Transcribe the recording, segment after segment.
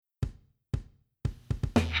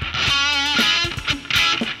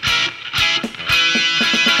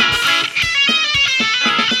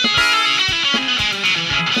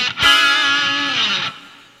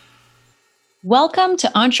Welcome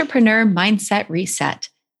to Entrepreneur Mindset Reset,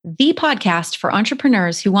 the podcast for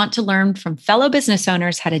entrepreneurs who want to learn from fellow business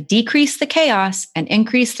owners how to decrease the chaos and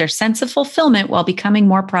increase their sense of fulfillment while becoming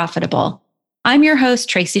more profitable. I'm your host,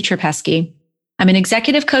 Tracy Trapesky. I'm an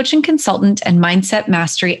executive coach and consultant and mindset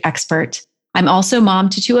mastery expert. I'm also mom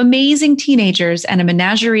to two amazing teenagers and a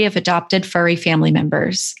menagerie of adopted furry family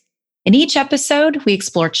members. In each episode, we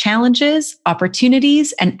explore challenges,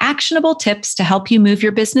 opportunities, and actionable tips to help you move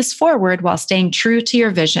your business forward while staying true to your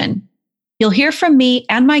vision. You'll hear from me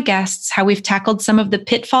and my guests how we've tackled some of the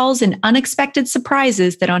pitfalls and unexpected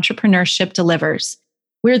surprises that entrepreneurship delivers.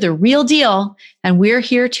 We're the real deal, and we're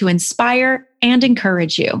here to inspire and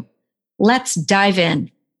encourage you. Let's dive in.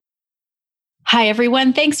 Hi,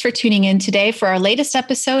 everyone. Thanks for tuning in today for our latest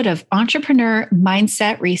episode of Entrepreneur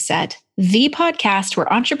Mindset Reset, the podcast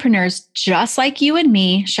where entrepreneurs just like you and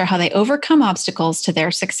me share how they overcome obstacles to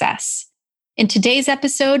their success. In today's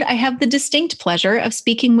episode, I have the distinct pleasure of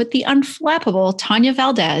speaking with the unflappable Tanya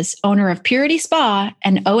Valdez, owner of Purity Spa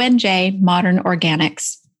and ONJ Modern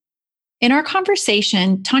Organics. In our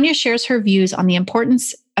conversation, Tanya shares her views on the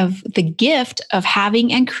importance of the gift of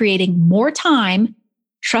having and creating more time,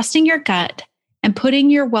 trusting your gut, and putting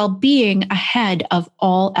your well-being ahead of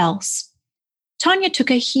all else. Tanya took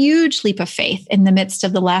a huge leap of faith in the midst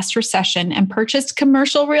of the last recession and purchased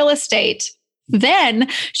commercial real estate. Then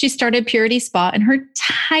she started Purity Spa in her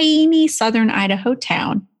tiny southern Idaho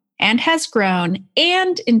town and has grown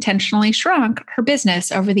and intentionally shrunk her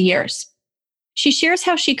business over the years. She shares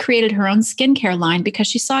how she created her own skincare line because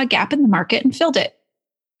she saw a gap in the market and filled it.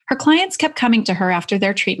 Her clients kept coming to her after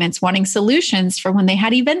their treatments wanting solutions for when they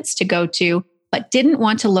had events to go to, but didn't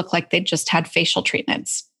want to look like they'd just had facial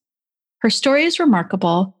treatments. Her story is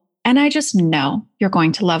remarkable, and I just know you're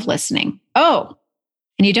going to love listening. Oh,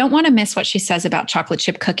 and you don't want to miss what she says about chocolate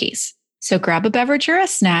chip cookies. So grab a beverage or a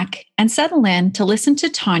snack and settle in to listen to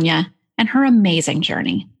Tanya and her amazing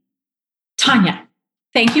journey. Tanya,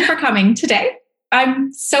 thank you for coming today.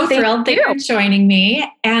 I'm so thrilled that you're joining me.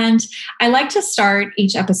 And I like to start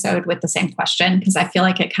each episode with the same question because I feel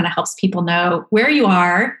like it kind of helps people know where you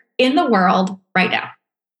are in the world right now.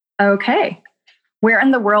 Okay. Where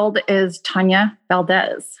in the world is Tanya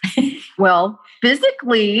Valdez? Well,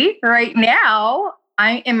 physically, right now,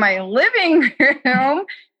 I'm in my living room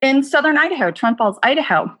in southern Idaho, Twin Falls,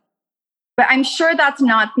 Idaho. But I'm sure that's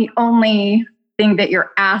not the only thing that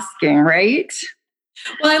you're asking, right?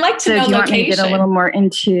 Well, I like to know do you location. Want me to get a little more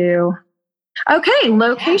into... Okay,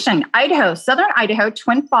 location. Yeah. Idaho, southern Idaho,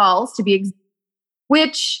 Twin Falls to be exact,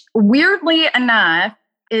 which weirdly enough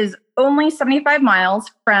is only 75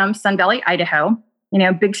 miles from Sun Valley, Idaho.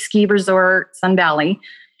 Big ski resort, Sun Valley.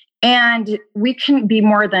 And we couldn't be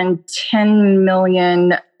more than 10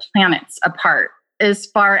 million planets apart as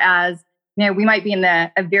far as, we might be in a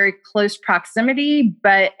very close proximity,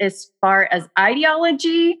 but as far as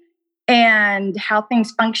ideology and how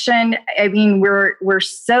things function, I mean, we're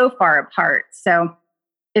so far apart. So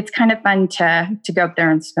it's kind of fun to go up there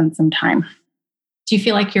and spend some time. Do you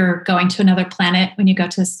feel like you're going to another planet when you go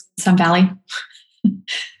to Sun Valley?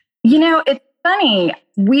 It's funny.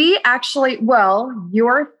 We actually,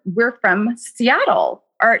 we're from Seattle,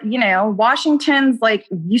 or, Washington's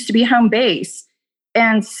used to be home base.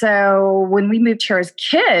 And so when we moved here as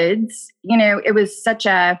kids, it was such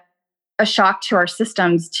a shock to our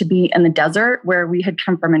systems to be in the desert where we had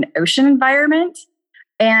come from an ocean environment.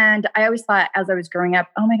 And I always thought as I was growing up,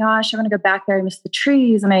 oh my gosh, I want to go back there. I miss the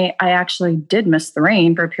trees. And I actually did miss the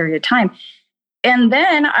rain for a period of time. And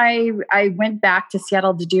then I went back to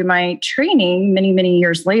Seattle to do my training many, many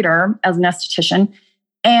years later as an esthetician.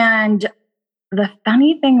 And the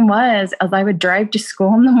funny thing was, as I would drive to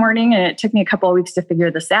school in the morning, and it took me a couple of weeks to figure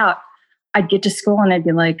this out, I'd get to school and I'd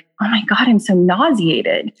be like, oh my God, I'm so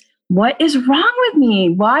nauseated. What is wrong with me?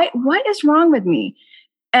 What is wrong with me?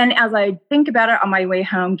 And as I think about it on my way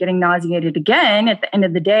home, getting nauseated again at the end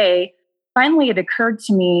of the day, finally it occurred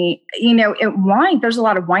to me, there's a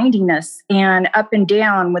lot of windiness and up and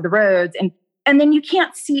down with the roads. And then you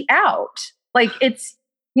can't see out. It's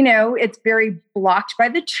very blocked by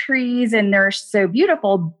the trees and they're so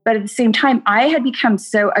beautiful. But at the same time, I had become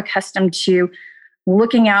so accustomed to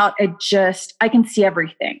looking out at I can see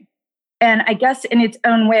everything. And I guess in its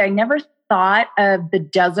own way, I never thought of the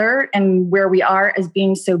desert and where we are as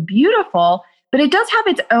being so beautiful, but it does have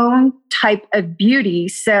its own type of beauty.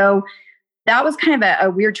 So that was kind of a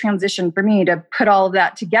weird transition for me to put all of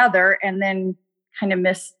that together and then kind of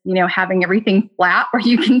miss, having everything flat where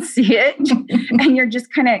you can see it and you're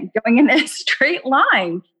just kind of going in a straight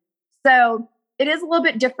line. So it is a little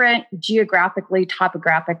bit different geographically,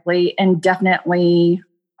 topographically, and definitely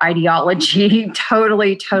ideology,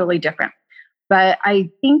 totally different. But I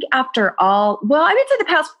think after all, well, I would say the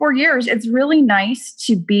past 4 years, it's really nice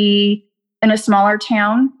to be in a smaller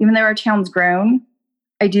town, even though our town's grown.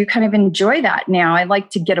 I do kind of enjoy that now. I like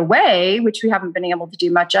to get away, which we haven't been able to do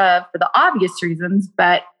much of for the obvious reasons,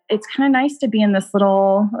 but it's kind of nice to be in this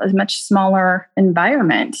little, a much smaller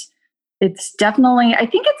environment. It's definitely, I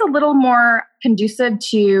think it's a little more conducive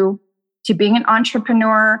to being an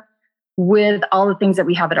entrepreneur with all the things that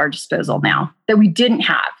we have at our disposal now that we didn't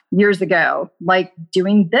have years ago, like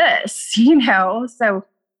doing this, so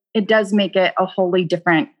it does make it a wholly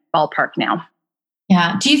different ballpark now.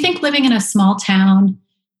 Yeah. Do you think living in a small town,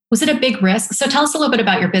 was it a big risk? So tell us a little bit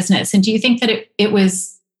about your business. And do you think that it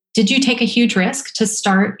was, did you take a huge risk to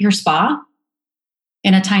start your spa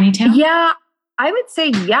in a tiny town? Yeah, I would say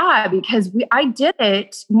yeah, because I did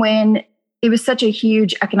it when it was such a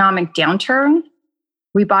huge economic downturn.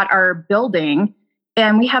 We bought our building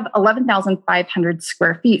and we have 11,500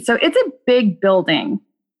 square feet. So it's a big building.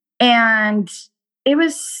 And it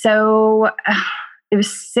was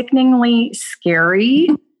sickeningly scary.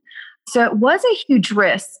 So it was a huge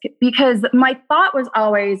risk because my thought was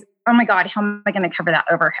always, oh my God, how am I going to cover that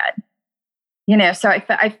overhead? So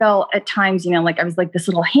I felt at times, like I was like this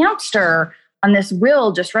little hamster on this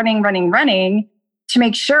wheel, just running to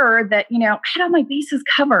make sure that, I had all my bases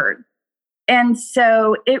covered. And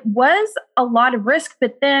so it was a lot of risk.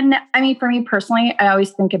 But then, for me personally, I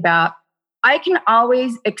always think about, I can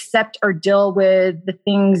always accept or deal with the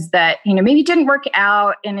things that, maybe didn't work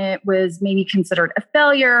out and it was maybe considered a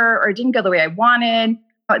failure or it didn't go the way I wanted.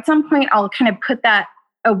 At some point, I'll kind of put that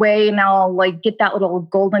away and I'll get that little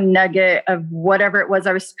golden nugget of whatever it was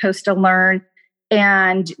I was supposed to learn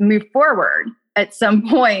and move forward at some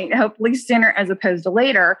point, hopefully sooner as opposed to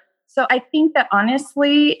later. So I think that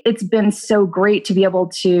honestly, it's been so great to be able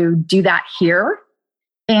to do that here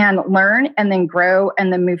and learn and then grow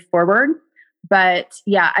and then move forward. But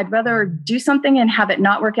yeah, I'd rather do something and have it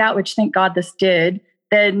not work out, which thank God this did,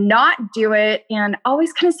 than not do it and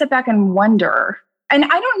always kind of sit back and wonder. And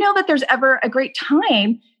I don't know that there's ever a great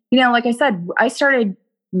time. Like I said, I started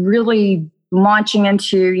really launching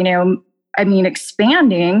into,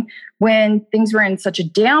 expanding when things were in such a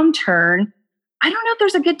downturn. I don't know if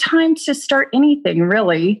there's a good time to start anything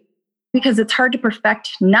really, because it's hard to perfect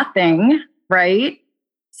nothing, right?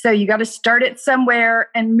 So you got to start it somewhere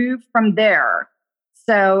and move from there.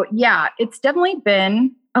 So yeah, it's definitely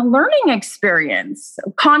been a learning experience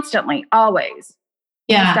constantly, always.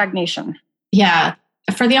 Yeah. No stagnation. Yeah.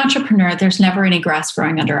 For the entrepreneur, there's never any grass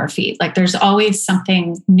growing under our feet. There's always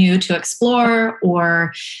something new to explore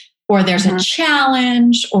or there's a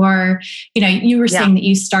challenge or, you were saying that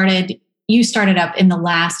you started up in the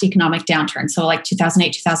last economic downturn. So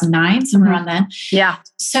 2008, 2009, somewhere around then. Yeah.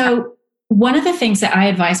 So one of the things that I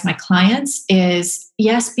advise my clients is,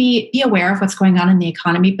 yes, be aware of what's going on in the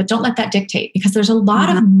economy, but don't let that dictate because there's a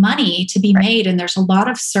lot of money to be made and there's a lot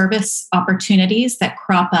of service opportunities that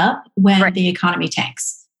crop up when the economy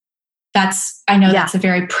tanks. I know that's a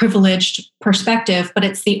very privileged perspective, but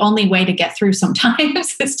it's the only way to get through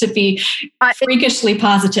sometimes is to be freakishly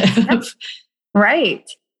positive. Right.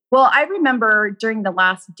 Well, I remember during the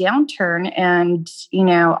last downturn and,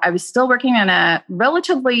 I was still working in a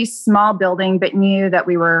relatively small building, but knew that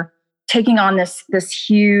we were taking on this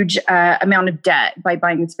huge amount of debt by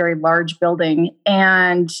buying this very large building.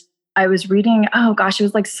 And I was reading,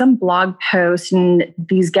 it was some blog post and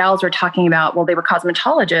these gals were talking about, they were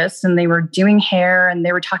cosmetologists and they were doing hair and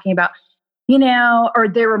they were talking about, or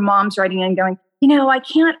there were moms writing in going, I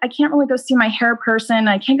can't really go see my hair person.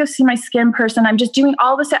 I can't go see my skin person. I'm just doing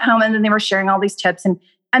all this at home. And then they were sharing all these tips and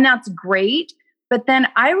that's great. But then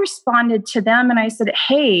I responded to them and I said,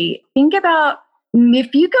 hey, think about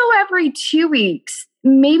if you go every 2 weeks,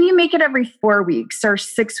 maybe make it every 4 weeks or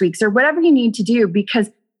 6 weeks or whatever you need to do, because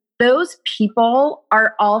those people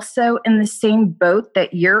are also in the same boat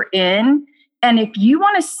that you're in. And if you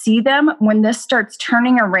want to see them when this starts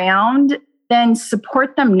turning around, then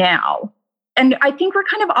support them now. And I think we're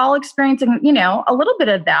kind of all experiencing, a little bit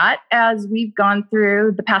of that as we've gone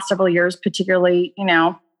through the past several years, particularly,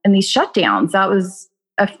 in these shutdowns. That was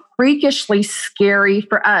a freakishly scary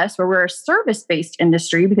for us where we're a service-based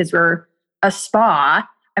industry because we're a spa.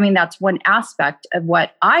 That's one aspect of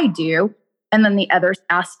what I do. And then the other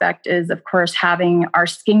aspect is, of course, having our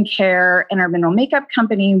skincare and our mineral makeup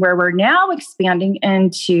company where we're now expanding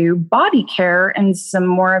into body care and some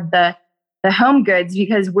more of the home goods,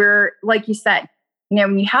 because we're, like you said,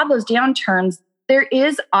 when you have those downturns, there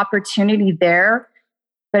is opportunity there,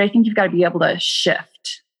 but I think you've got to be able to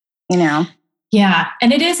shift, Yeah.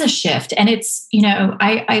 And it is a shift. And it's,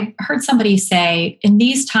 I heard somebody say in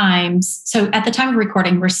these times, so at the time of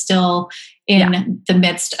recording, we're still in the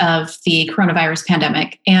midst of the coronavirus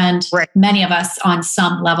pandemic, and many of us on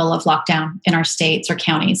some level of lockdown in our states or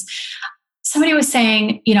counties. Somebody was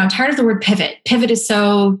saying, I'm tired of the word pivot. Pivot is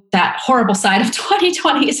so that horrible side of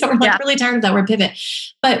 2020. So we're really tired of that word pivot.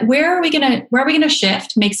 But where are we going to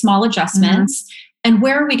shift, make small adjustments, and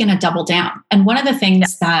where are we going to double down? And one of the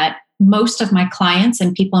things that most of my clients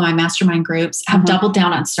and people in my mastermind groups have doubled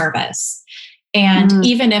down on service. And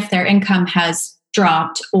even if their income has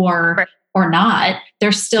dropped or not,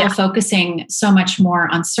 they're still focusing so much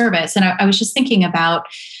more on service. And I was just thinking about,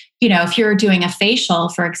 if you're doing a facial,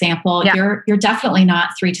 for example, you're definitely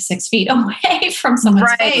not 3 to 6 feet away from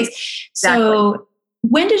someone's face. Exactly. So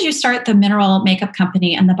when did you start the mineral makeup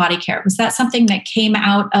company and the body care? Was that something that came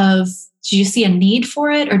out of, did you see a need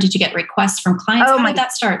for it, or did you get requests from clients? How did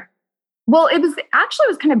that start? Well, it was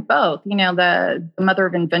kind of both. The mother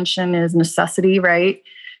of invention is necessity, right?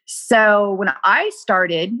 So when I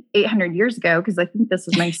started 800 years ago, because I think this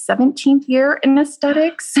is my 17th year in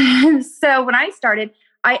aesthetics. So when I started,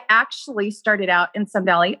 I actually started out in Sun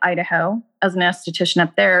Valley, Idaho, as an esthetician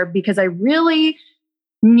up there, because I really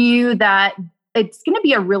knew that it's going to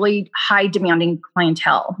be a really high demanding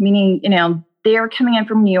clientele, meaning, they're coming in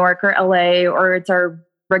from New York or LA, or it's our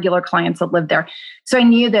regular clients that live there. So I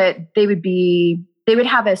knew that they would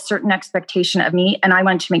have a certain expectation of me, and I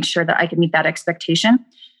wanted to make sure that I could meet that expectation.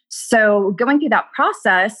 So going through that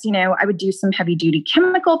process, I would do some heavy duty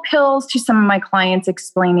chemical pills to some of my clients,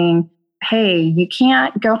 explaining, hey, you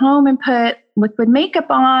can't go home and put liquid makeup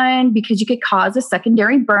on because you could cause a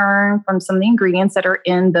secondary burn from some of the ingredients that are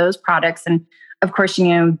in those products. And of course,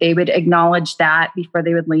 they would acknowledge that before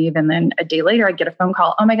they would leave. And then a day later, I'd get a phone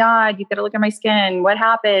call. Oh my God, you got to look at my skin. What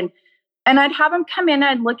happened? And I'd have them come in,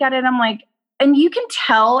 I'd look at it. I'm like, and you can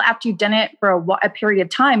tell after you've done it for a period of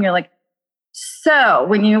time, you're like, so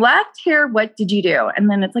when you left here, what did you do? And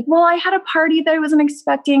then it's like, well, I had a party that I wasn't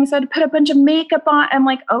expecting, so I had to put a bunch of makeup on. I'm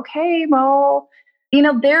like, okay, well,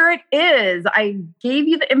 there it is. I gave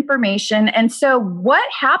you the information. And so what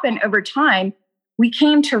happened over time, we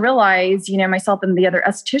came to realize, myself and the other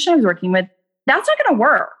esthetician I was working with, that's not going to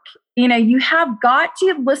work. You have got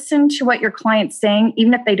to listen to what your client's saying,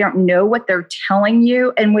 even if they don't know what they're telling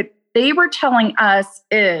you. And what they were telling us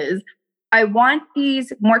is, I want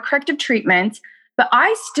these more corrective treatments, but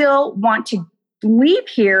I still want to leave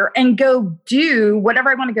here and go do whatever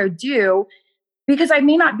I want to go do, because I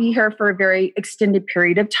may not be here for a very extended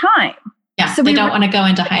period of time. Yeah, so they don't want to go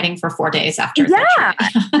into hiding for 4 days after. Yeah.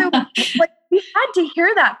 So we had to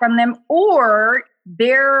hear that from them, or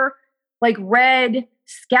their red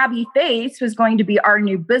scabby face was going to be our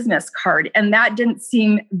new business card. And that didn't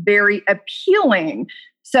seem very appealing.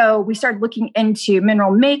 So we started looking into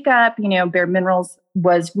mineral makeup. Bare Minerals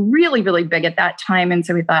was really, really big at that time. And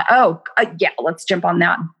so we thought, let's jump on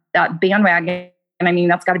that bandwagon.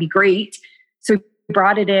 And that's got to be great. So we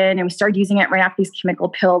brought it in and we started using it right after these chemical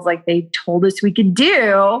pills like they told us we could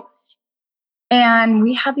do. And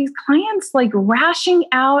we had these clients rashing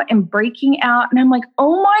out and breaking out. And I'm like,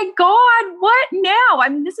 oh my God, what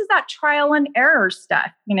now? This is that trial and error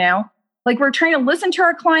stuff, we're trying to listen to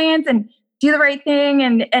our clients and do the right thing.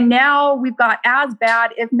 And now we've got as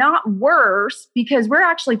bad, if not worse, because we're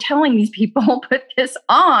actually telling these people, put this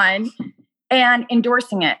on, and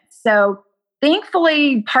endorsing it. So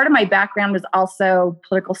thankfully, part of my background was also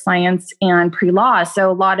political science and pre-law. So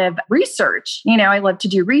a lot of research, I love to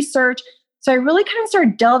do research. So I really kind of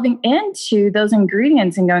started delving into those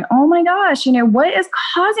ingredients and going, oh my gosh, what is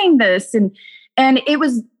causing this? And it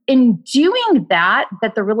was in doing that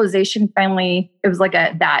the realization finally, it was like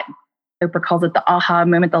that Oprah calls it the aha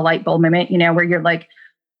moment, the light bulb moment, where you're like,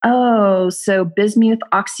 oh, so bismuth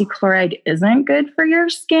oxychloride isn't good for your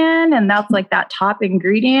skin. And that's that top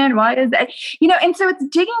ingredient. Why is that? And so it's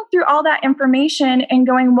digging through all that information and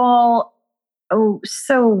going, well, oh,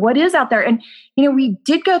 so what is out there? And, we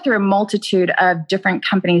did go through a multitude of different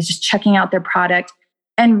companies just checking out their product.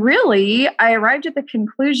 And really, I arrived at the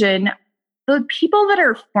conclusion, the people that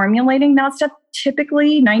are formulating that stuff,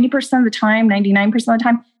 typically 90% of the time, 99% of the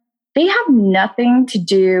time, they have nothing to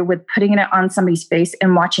do with putting it on somebody's face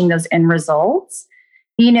and watching those end results.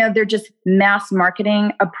 They're just mass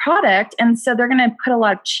marketing a product. And so they're going to put a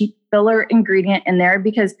lot of cheap filler ingredient in there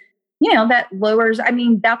because, that lowers,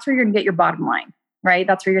 that's where you're going to get your bottom line, right?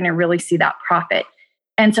 That's where you're going to really see that profit.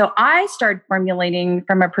 And so I started formulating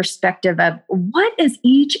from a perspective of what is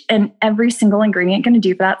each and every single ingredient going to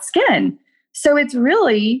do for that skin? So it's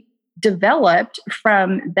really developed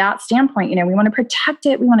from that standpoint. We want to protect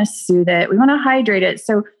it. We want to soothe it. We want to hydrate it.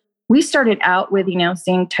 So we started out with,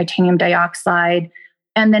 zinc, titanium dioxide,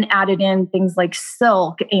 and then added in things like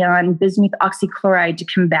silk and bismuth oxychloride to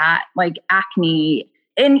combat like acne.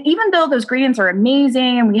 And even though those ingredients are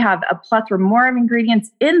amazing and we have a plethora more of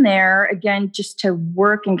ingredients in there, again, just to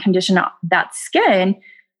work and condition that skin,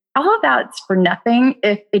 all of that's for nothing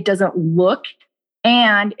if it doesn't look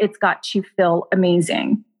and it's got to feel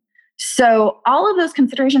amazing. So all of those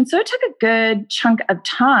considerations, so it took a good chunk of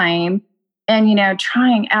time and,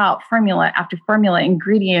 trying out formula after formula,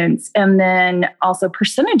 ingredients, and then also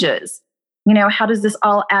percentages. How does this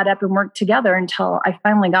all add up and work together until I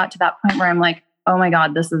finally got to that point where I'm like, oh my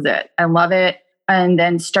God, this is it. I love it. And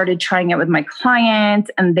then started trying it with my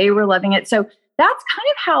clients and they were loving it. So that's kind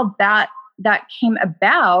of how that came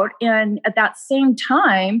about. And at that same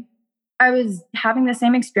time, I was having the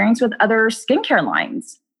same experience with other skincare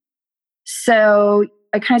lines. So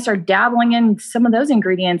I kind of started dabbling in some of those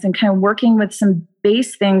ingredients and kind of working with some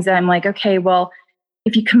base things that I'm like, okay, well,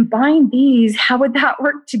 if you combine these, how would that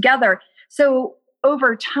work together? So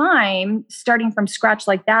over time, starting from scratch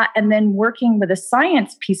like that, and then working with a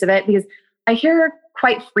science piece of it, because I hear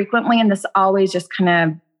quite frequently, and this always just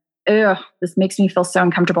kind of, this makes me feel so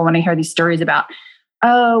uncomfortable when I hear these stories about,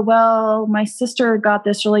 oh, well, my sister got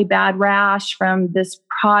this really bad rash from this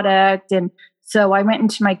product. And so I went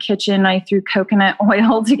into my kitchen, I threw coconut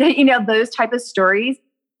oil to get, those type of stories.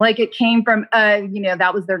 Like it came from,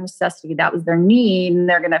 that was their necessity, that was their need, and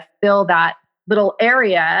they're going to fill that little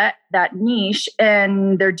area, that niche,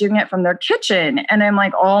 and they're doing it from their kitchen. And I'm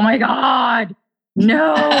like, oh my God,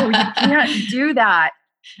 no, you can't do that.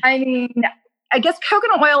 I mean, I guess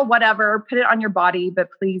coconut oil, whatever, put it on your body, but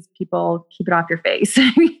please, people, keep it off your face.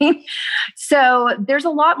 So there's a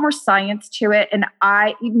lot more science to it. And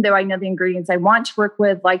even though I know the ingredients I want to work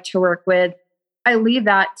with, like to work with, I leave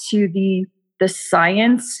that to the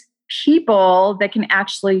science people that can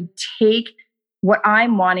actually take what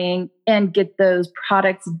I'm wanting and get those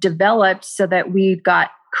products developed so that we've got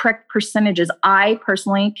correct percentages. I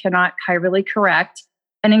personally cannot chirally correct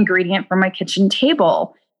an ingredient from my kitchen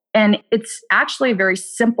table. And it's actually a very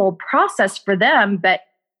simple process for them, but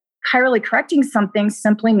chirally correcting something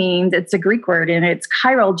simply means, it's a Greek word, and it's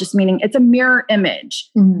chiral, just meaning it's a mirror image.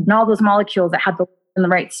 Mm-hmm. And all those molecules that have the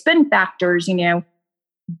right spin factors,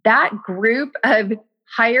 that group of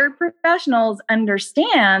hired professionals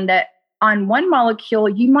understand that on one molecule,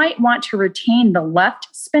 you might want to retain the left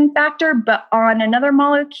spin factor, but on another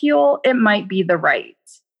molecule, it might be the right.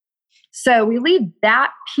 So we leave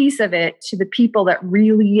that piece of it to the people that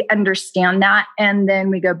really understand that. And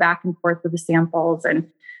then we go back and forth with the samples and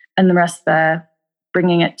the rest of the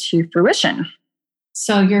bringing it to fruition.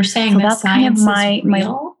 So you're saying that science is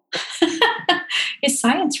real? Is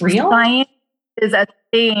science real? Science is a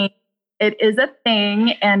thing. It is a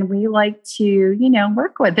thing, and we like to,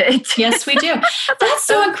 work with it. Yes, we do. That's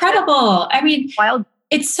so incredible. I mean,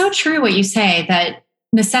 it's so true what you say, that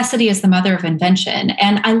necessity is the mother of invention.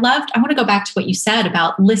 And I want to go back to what you said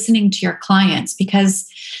about listening to your clients, because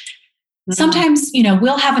sometimes,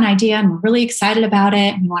 we'll have an idea and we're really excited about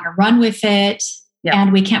it and we want to run with it. Yep.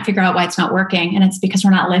 And we can't figure out why it's not working. And it's because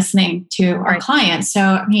we're not listening to our clients. So,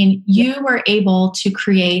 I mean, you were able to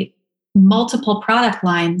create multiple product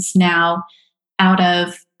lines now out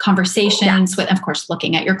of conversations with, of course,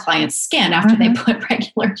 looking at your client's skin after they put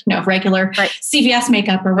regular CVS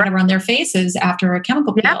makeup or whatever on their faces after a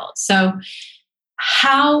chemical peel. So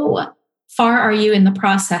how far are you in the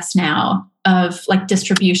process now of like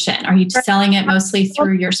distribution? Are you selling it mostly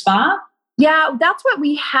through your spa? Yeah, that's what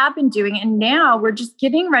we have been doing. And now we're just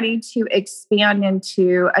getting ready to expand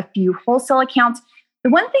into a few wholesale accounts. The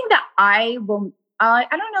one thing that I don't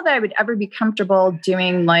know that I would ever be comfortable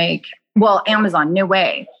doing Amazon, no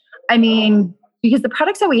way. I mean, because the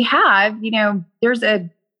products that we have, there's a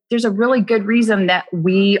really good reason that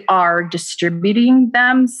we are distributing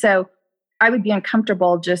them. So I would be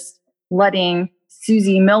uncomfortable just letting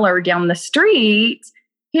Susie Miller down the street,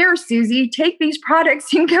 here, Susie, take these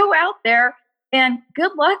products and go out there, and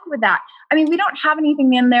good luck with that. I mean, we don't have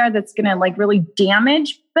anything in there that's going to really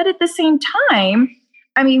damage, but at the same time,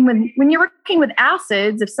 I mean, when you're working with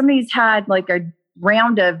acids, if somebody's had a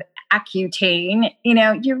round of Accutane,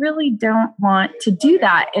 you really don't want to do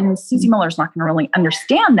that. And Susie Miller's not going to really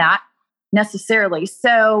understand that necessarily.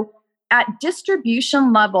 So at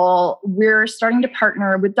distribution level, we're starting to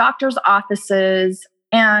partner with doctors' offices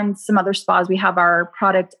and some other spas. We have our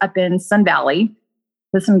product up in Sun Valley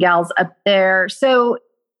with some gals up there. So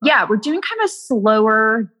yeah, we're doing kind of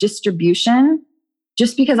slower distribution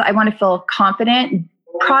just because I want to feel confident.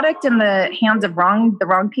 Product in the hands of the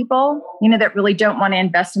wrong people, that really don't want to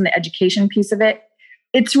invest in the education piece of it,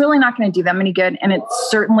 it's really not going to do them any good. And it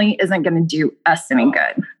certainly isn't going to do us any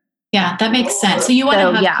good. Yeah, that makes sense. So you want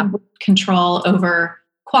to have control over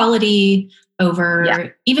quality,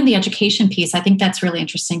 over even the education piece. I think that's really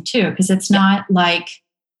interesting too, because it's not like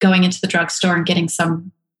going into the drugstore and getting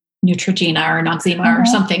some Neutrogena or Noxzema or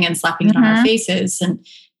something and slapping it on our faces. And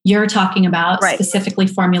you're talking about specifically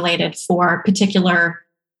formulated for particular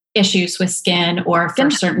issues with skin or for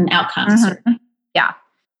certain outcomes. Yeah.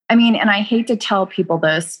 I mean, and I hate to tell people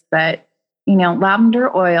this, but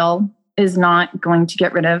lavender oil is not going to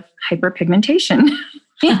get rid of hyperpigmentation,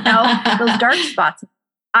 those dark spots.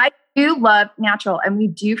 I do love natural, and we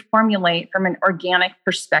do formulate from an organic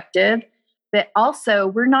perspective, but also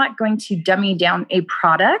we're not going to dummy down a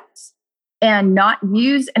product and not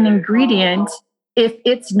use an ingredient if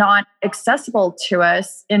it's not accessible to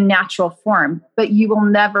us in natural form. But you will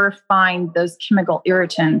never find those chemical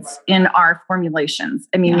irritants in our formulations.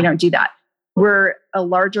 I mean, we don't do that. We're a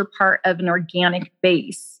larger part of an organic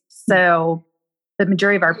base. So the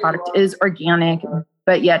majority of our product is organic,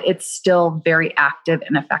 but yet it's still very active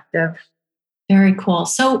and effective. Very cool.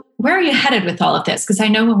 So where are you headed with all of this? Because I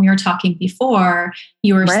know when we were talking before,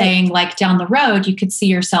 you were saying like down the road, you could see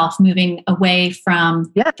yourself moving away from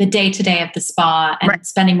the day-to-day of the spa and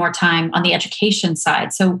spending more time on the education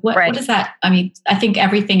side. So what is that? I mean, I think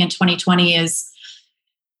everything in 2020 is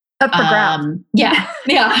up for grabs. Yeah,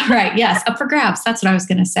 right. Yes, up for grabs. That's what I was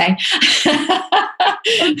going to say.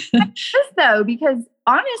 Though, because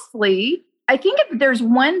honestly, I think if there's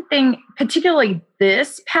one thing, particularly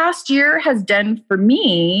this past year has done for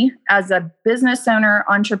me as a business owner,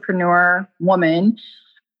 entrepreneur, woman,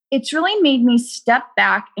 it's really made me step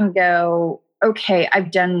back and go, okay,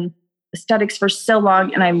 I've done aesthetics for so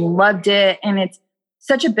long and I loved it. And it's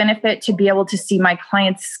such a benefit to be able to see my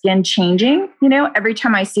clients' skin changing. Every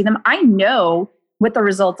time I see them, I know what the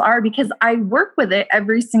results are because I work with it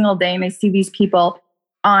every single day and I see these people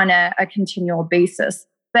on a continual basis.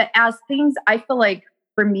 But as things, I feel like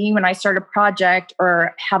for me, when I start a project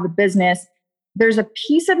or have a business, there's a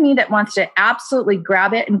piece of me that wants to absolutely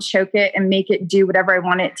grab it and choke it and make it do whatever I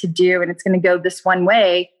want it to do. And it's going to go this one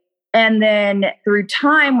way. And then through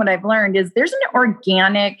time, what I've learned is there's an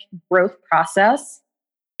organic growth process.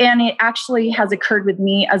 And it actually has occurred with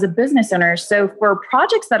me as a business owner. So for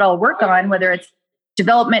projects that I'll work on, whether it's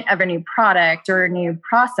development of a new product or a new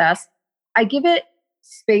process, I give it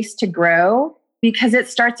space to grow because it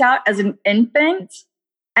starts out as an infant.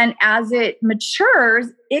 And as it matures,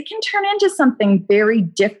 it can turn into something very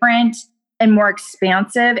different and more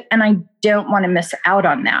expansive. And I don't want to miss out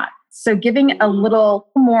on that. So giving a little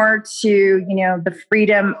more to, the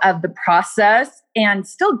freedom of the process and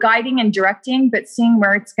still guiding and directing, but seeing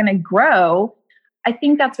where it's going to grow. I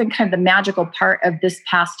think that's been kind of the magical part of this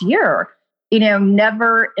past year.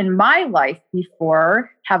 Never in my life before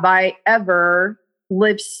have I ever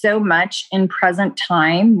lived so much in present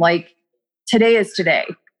time. Like today is today.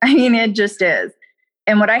 I mean, it just is.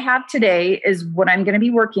 And what I have today is what I'm going to be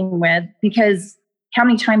working with, because how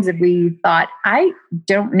many times have we thought, I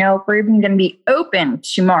don't know if we're even going to be open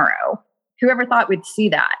tomorrow. Whoever thought we'd see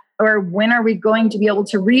that? Or when are we going to be able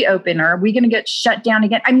to reopen? Or are we going to get shut down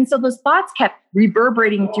again? I mean, so those thoughts kept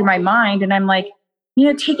reverberating through my mind. And I'm like,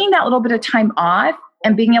 taking that little bit of time off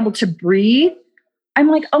and being able to breathe, I'm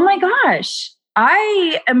like, oh my gosh,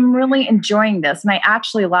 I am really enjoying this. And I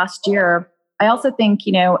actually last year, I also think,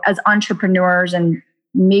 as entrepreneurs, and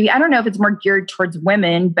maybe, I don't know if it's more geared towards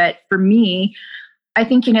women, but for me, I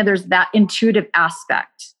think, there's that intuitive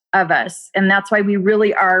aspect of us. And that's why we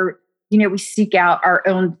really are, we seek out our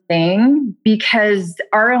own thing, because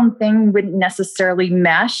our own thing wouldn't necessarily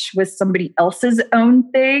mesh with somebody else's own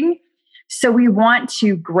thing. So we want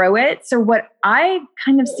to grow it. So what I've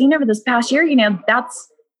kind of seen over this past year, that's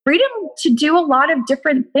freedom to do a lot of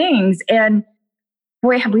different things. And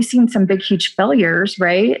boy, have we seen some big, huge failures,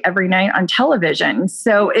 right? Every night on television.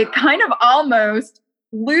 So it kind of almost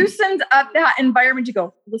loosens up that environment to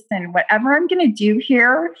go, listen, whatever I'm going to do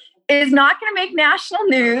here is not going to make national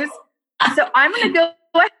news. So I'm going to go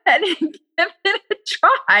ahead and give it a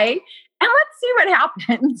try and let's see what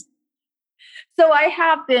happens. So I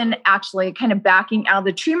have been actually kind of backing out of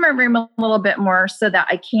the treatment room a little bit more so that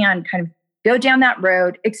I can kind of go down that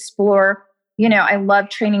road, explore. I love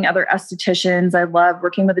training other estheticians. I love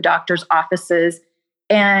working with the doctor's offices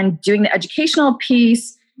and doing the educational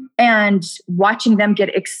piece and watching them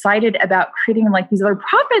get excited about creating like these other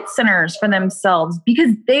profit centers for themselves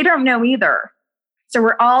because they don't know either. So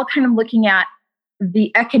we're all kind of looking at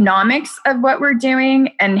the economics of what we're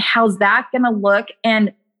doing and how's that going to look.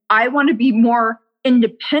 And I want to be more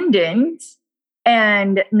independent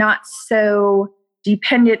and not so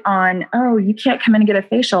dependent on, oh, you can't come in and get a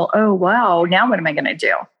facial. Oh, wow. Now what am I going to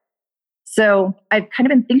do? So I've kind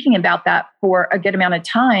of been thinking about that for a good amount of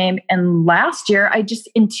time. And last year, I just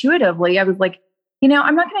intuitively, I was like,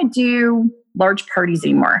 I'm not going to do large parties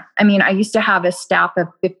anymore. I mean, I used to have a staff of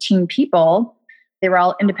 15 people. They were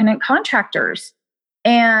all independent contractors.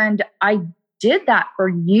 And I did that for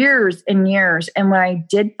years and years. And what I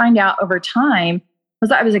did find out over time was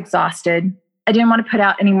that I was exhausted. I didn't want to put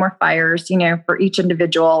out any more fires, for each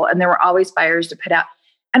individual. And there were always fires to put out.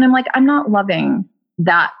 And I'm like, I'm not loving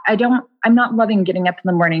that. I'm not loving getting up in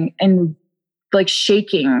the morning and like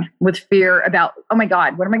shaking with fear about, oh my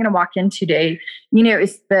God, what am I going to walk in today?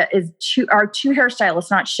 Our two hairstylists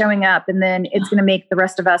not showing up, and then it's going to make the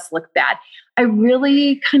rest of us look bad. I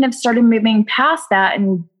really kind of started moving past that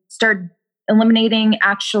and started eliminating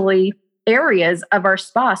actually areas of our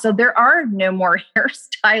spa. So there are no more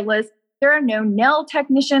hairstylists. There are no nail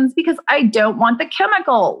technicians because I don't want the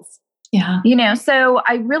chemicals. Yeah. So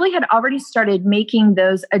I really had already started making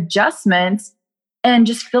those adjustments and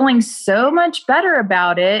just feeling so much better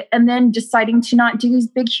about it. And then deciding to not do these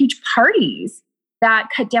big, huge parties that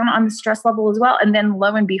cut down on the stress level as well. And then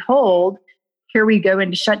lo and behold, here we go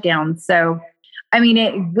into shutdown. So, I mean,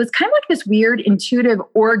 it was kind of like this weird, intuitive,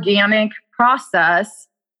 organic process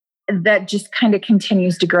that just kind of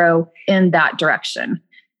continues to grow in that direction.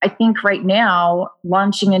 I think right now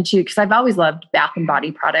launching into, because I've always loved bath and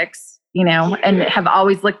body products, and have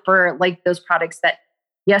always looked for like those products that,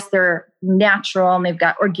 yes, they're natural and they've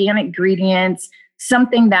got organic ingredients,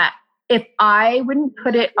 something that if I wouldn't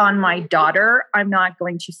put it on my daughter, I'm not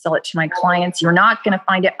going to sell it to my clients. You're not going to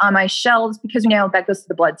find it on my shelves because, that goes to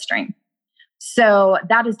the bloodstream. So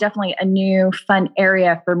that is definitely a new fun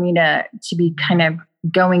area for me to be kind of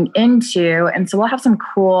going into. And so we'll have some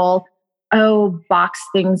cool, box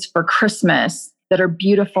things for Christmas that are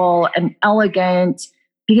beautiful and elegant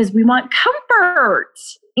because we want comfort,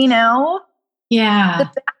 Yeah.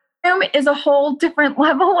 The bathroom is a whole different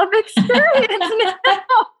level of experience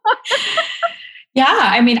now. Yeah.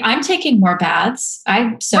 I mean, I'm taking more baths.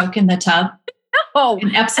 I soak in the tub.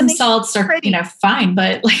 And Epsom salts are, fine,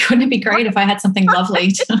 but like, wouldn't it be great if I had something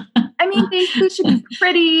lovely? I mean, they should be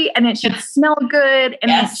pretty and it should smell good and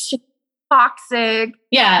it should be toxic.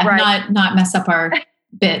 Yeah. Right. Not mess up our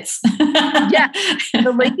bits. Yeah.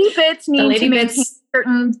 The lady bits need to maintain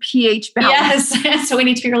certain pH balance. Yes. So we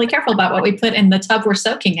need to be really careful about what we put in the tub we're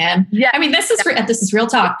soaking in. Yeah. I mean, this is real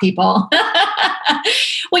talk, people.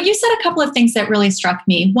 Well, you said a couple of things that really struck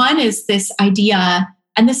me. One is this idea,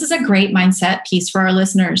 and this is a great mindset piece for our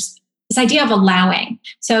listeners, this idea of allowing.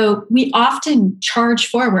 So we often charge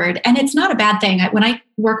forward, and it's not a bad thing. When I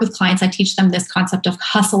work with clients, I teach them this concept of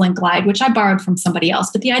hustle and glide, which I borrowed from somebody else.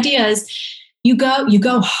 But the idea is you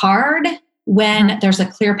go hard when there's a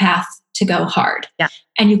clear path to go hard. Yeah.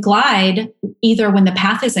 And you glide either when the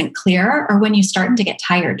path isn't clear or when you're starting to get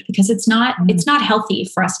tired, because it's not healthy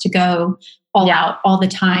for us to go all out all the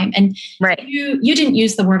time. And you didn't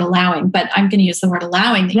use the word allowing, but I'm going to use the word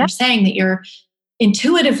allowing, that you're saying that you're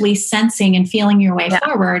intuitively sensing and feeling your way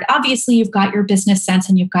forward. Obviously, you've got your business sense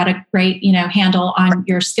and you've got a great, handle on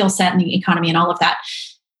your skill set and the economy and all of that.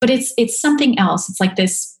 But it's something else. It's like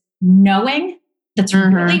this knowing that's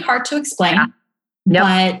really hard to explain.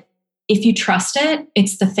 Yeah. But if you trust it,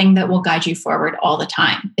 it's the thing that will guide you forward all the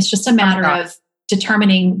time. It's just a matter of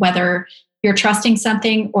determining whether you're trusting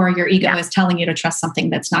something or your ego is telling you to trust something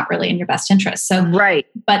that's not really in your best interest. So,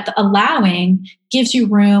 but the allowing gives you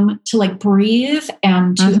room to like breathe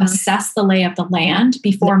and to assess the lay of the land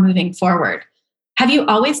before moving forward. Have you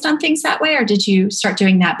always done things that way, or did you start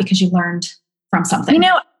doing that because you learned from something?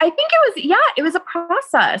 I think it was a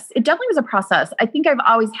process. It definitely was a process. I think I've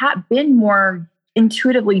always been more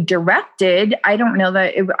intuitively directed. I don't know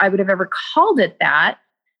that I would have ever called it that.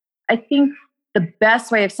 I think the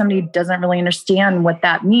best way, if somebody doesn't really understand what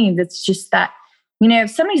that means, it's just that, if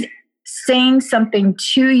somebody's saying something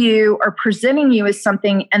to you or presenting you as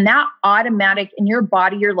something, and that automatic in your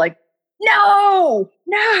body, you're like, no,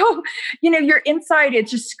 your inside,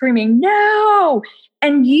 it's just screaming, no.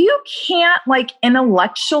 And you can't like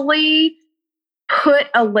intellectually put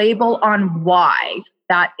a label on why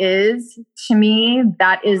that is. To me,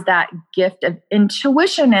 that is that gift of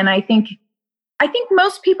intuition. And I think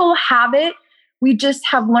most people have it. We just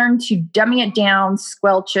have learned to dummy it down,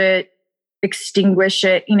 squelch it, extinguish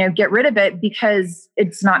it, get rid of it because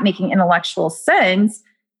it's not making intellectual sense.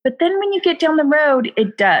 But then when you get down the road,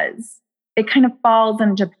 it does. It kind of falls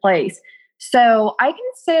into place. So I can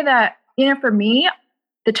say that, for me,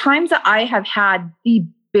 the times that I have had the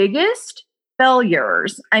biggest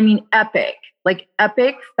failures,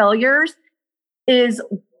 epic failures, is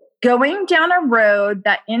going down a road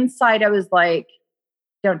that inside I was like,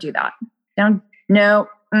 don't do that. No,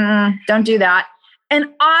 don't do that. And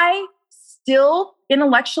I still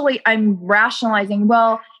intellectually, I'm rationalizing,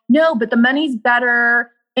 well, no, but the money's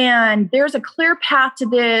better. And there's a clear path to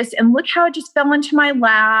this. And look how it just fell into my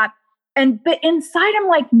lap. But inside I'm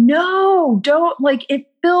like, no, don't, like, it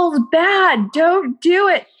feels bad. Don't do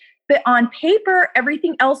it. But on paper,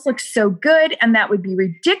 everything else looks so good. And that would be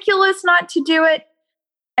ridiculous not to do it.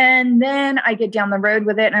 And then I get down the road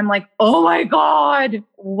with it and I'm like, oh my God,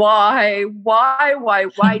 why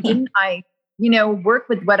didn't I, work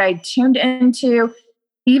with what I tuned into?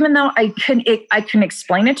 Even though I couldn't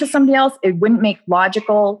explain it to somebody else, it wouldn't make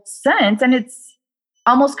logical sense. And it's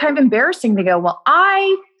almost kind of embarrassing to go, well,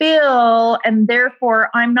 I feel, and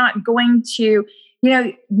therefore I'm not going to,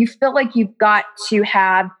 you feel like you've got to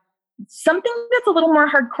have something that's a little more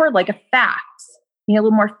hardcore, like a facts, a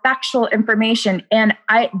little more factual information. And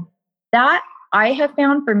I have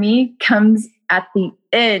found for me comes at the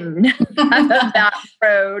end of that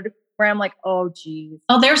road where I'm like, oh, geez.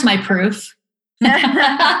 Oh, there's my proof.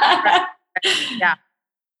 Yeah.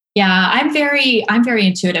 Yeah. I'm very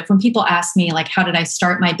intuitive. When people ask me, like, how did I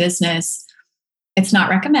start my business? It's not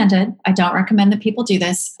recommended. I don't recommend that people do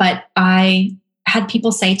this, but I had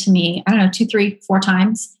people say to me, I don't know, 2, 3, 4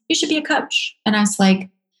 times, you should be a coach. And I was like,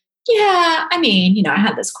 yeah, I mean, I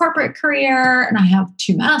had this corporate career and I have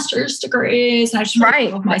 2 master's degrees. And I just really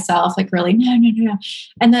feel myself like, really, no.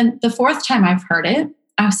 And then the 4th time I've heard it,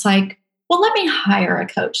 I was like, well, let me hire a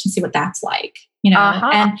coach and see what that's like,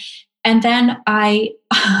 and then I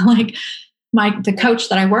the coach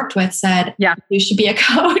that I worked with said, yeah, you should be a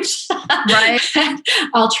coach. Right.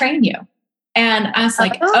 I'll train you. And I was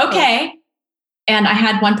like, okay. And I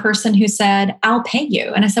had one person who said, I'll pay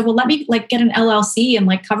you. And I said, well, let me get an LLC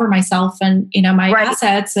and cover myself and, my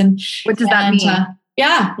assets. And what does that mean?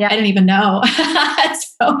 Yeah, I didn't even know.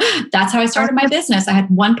 So that's how I started my business. I had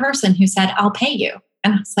one person who said, I'll pay you.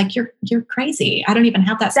 And I was like, you're crazy. I don't even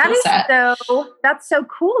have that skill set. That's so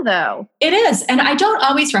cool though. It is. And I don't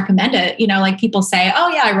always recommend it. Like people say, oh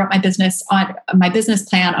yeah, I wrote my business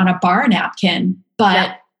plan on a bar napkin.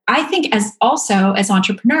 But I think as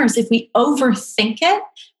entrepreneurs, if we overthink it,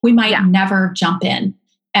 we might never jump in.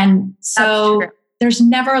 And so there's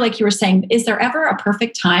never, like you were saying, is there ever a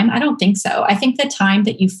perfect time? I don't think so. I think the time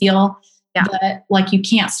that you feel that like you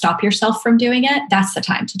can't stop yourself from doing it, that's the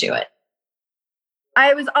time to do it.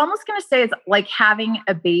 I was almost going to say it's like having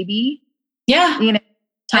a baby. Yeah.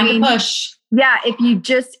 Time to push. Yeah. If you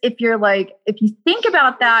think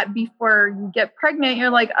about that before you get pregnant, you're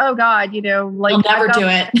like, oh God, you'll never do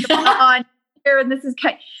it. On here, and this is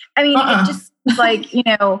it just like,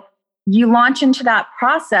 you launch into that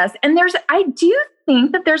process. And I do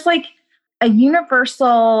think that there's like a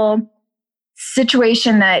universal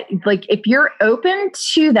situation that like, if you're open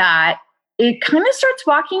to that, it kind of starts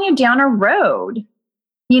walking you down a road.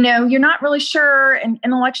 You're not really sure and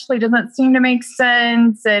intellectually doesn't seem to make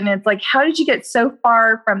sense. And it's like, how did you get so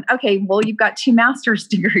far from, okay, well, you've got 2 master's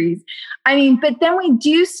degrees. But then we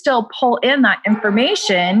do still pull in that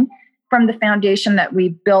information from the foundation that we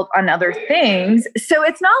built on other things. So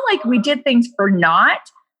it's not like we did things for naught,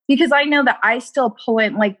 because I know that I still pull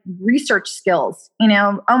in like research skills,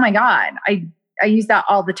 oh my God, I use that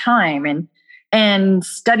all the time, and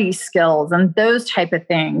study skills and those type of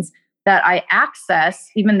things that I access,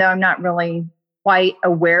 even though I'm not really quite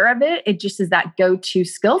aware of it. It just is that go-to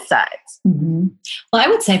skill set. Mm-hmm. Well, I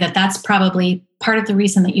would say that that's probably part of the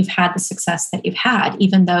reason that you've had the success that you've had,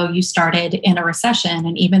 even though you started in a recession,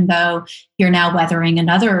 and even though you're now weathering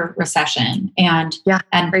another recession, and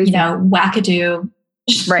wackadoo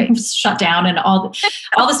shut down, and all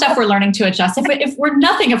the stuff we're learning to adjust. If we're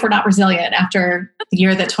not resilient after the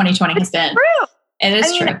year that 2020 has been. True. It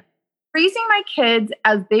is true. Raising my kids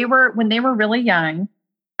when they were really young,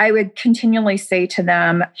 I would continually say to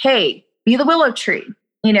them, hey, be the willow tree,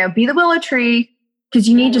 be the willow tree, because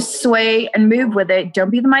you need to sway and move with it. Don't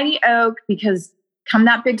be the mighty oak, because come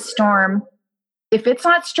that big storm, if it's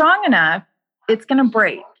not strong enough, it's going to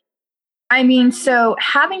break. So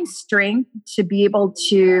having strength to be able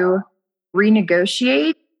to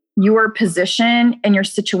renegotiate your position and your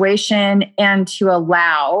situation, and to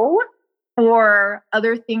allow for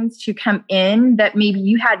other things to come in that maybe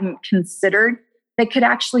you hadn't considered that could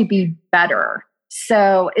actually be better.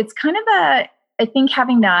 So it's kind of I think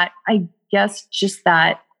having that, I guess, just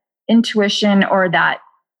that intuition or that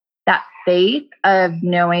faith of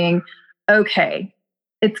knowing, okay,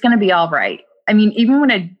 it's going to be all right. Even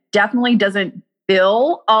when it definitely doesn't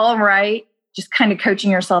feel all right, just kind of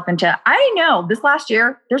coaching yourself into, I know this last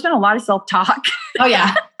year, there's been a lot of self-talk. Oh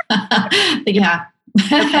yeah. Yeah.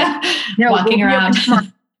 Okay. Walking around.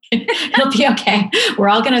 It'll be okay. We're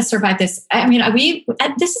all going to survive this. I mean,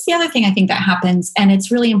 this is the other thing I think that happens, and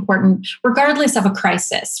it's really important, regardless of a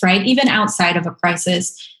crisis, right? Even outside of a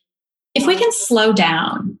crisis, if we can slow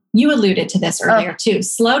down, you alluded to this earlier too,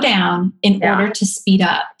 slow down in order to speed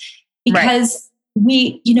up, because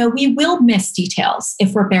we will miss details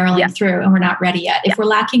if we're barreling through and we're not ready yet. If we're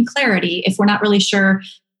lacking clarity, if we're not really sure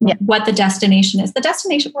what the destination is. The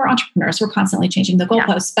destination, we're entrepreneurs, we're constantly changing the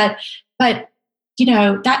goalposts, but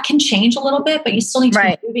that can change a little bit, but you still need to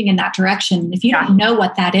be moving in that direction. If you don't know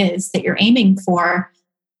what that is that you're aiming for,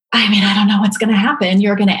 I mean, I don't know what's going to happen.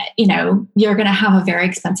 You're going to have a very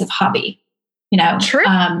expensive hobby, True.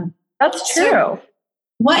 That's true. So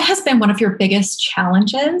what has been one of your biggest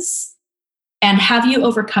challenges, and have you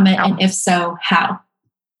overcome it? And if so, how?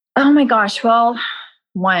 Oh my gosh. Well,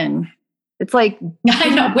 one, it's like, I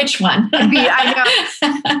know which one. I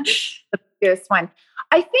know the biggest one.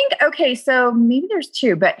 I think, okay, so maybe there's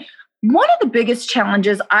two, but one of the biggest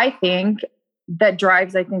challenges I think that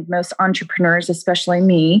drives, I think, most entrepreneurs, especially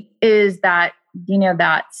me, is that,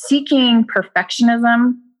 that seeking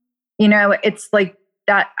perfectionism. It's like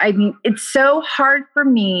that. I mean, it's so hard for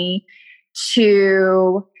me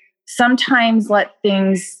to sometimes let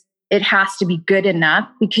things, it has to be good enough,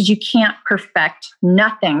 because you can't perfect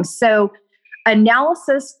nothing. So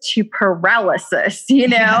analysis to paralysis,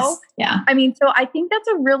 Yes. Yeah. I mean, so I think that's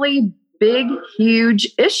a really big, huge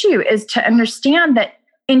issue, is to understand that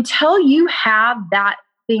until you have that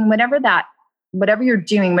thing, whatever you're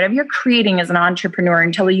doing, whatever you're creating as an entrepreneur,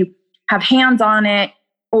 until you have hands on it,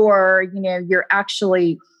 or, you're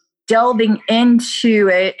actually delving into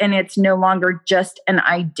it and it's no longer just an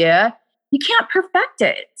idea, you can't perfect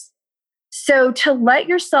it. So to let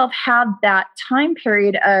yourself have that time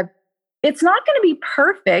period of, it's not going to be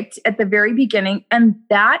perfect at the very beginning, and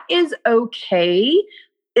that is okay,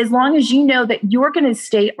 as long as you know that you're going to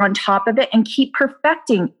stay on top of it and keep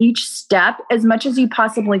perfecting each step as much as you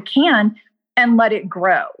possibly can and let it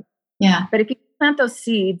grow. Yeah. But if you plant those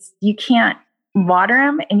seeds, you can't water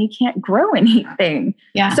them and you can't grow anything.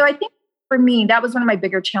 Yeah. So I think for me, that was one of my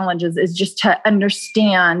bigger challenges, is just to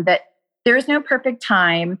understand that there is no perfect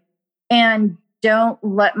time, and don't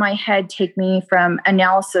let my head take me from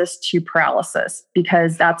analysis to paralysis,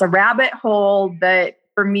 because that's a rabbit hole that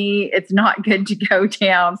for me, it's not good to go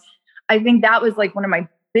down. I think that was like one of my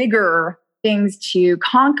bigger things to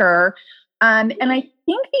conquer. And I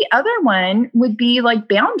think the other one would be like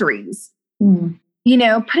boundaries, putting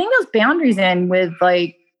those boundaries in with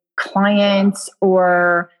like clients,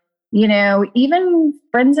 or, even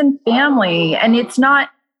friends and family. And it's not,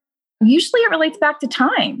 usually it relates back to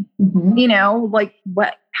time, like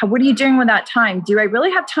what are you doing with that time? Do I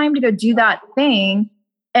really have time to go do that thing?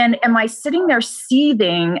 And am I sitting there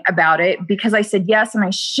seething about it because I said yes and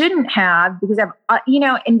I shouldn't have, because I've,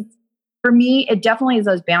 and for me, it definitely is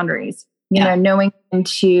those boundaries, knowing when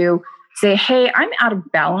to say, hey, I'm out of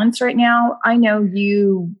balance right now. I know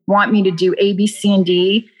you want me to do A, B, C, and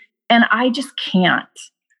D, and I just can't.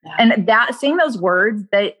 Yeah. And that, saying those words,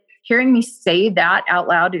 that hearing me say that out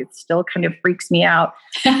loud, it still kind of freaks me out.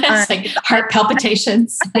 It's like heart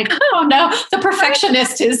palpitations. Like, oh no, the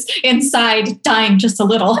perfectionist is inside dying just a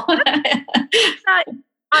little. I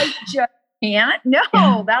just can't.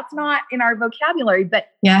 No, that's not in our vocabulary. But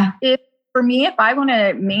if I want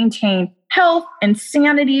to maintain health and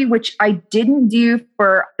sanity, which I didn't do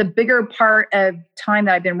for the bigger part of time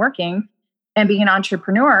that I've been working and being an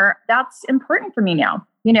entrepreneur, that's important for me now.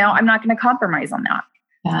 I'm not going to compromise on that.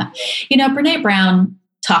 Yeah. Brene Brown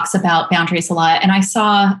talks about boundaries a lot. And I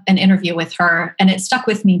saw an interview with her, and it stuck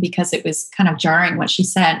with me because it was kind of jarring what she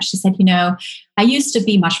said. She said, I used to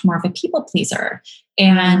be much more of a people pleaser,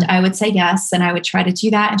 and I would say yes, and I would try to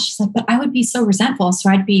do that. And she's like, but I would be so resentful.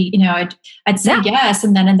 So I'd be, I'd say yes.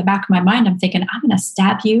 And then in the back of my mind, I'm thinking, I'm going to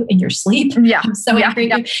stab you in your sleep. Yeah. I'm so angry.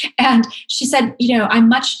 Yeah. And she said,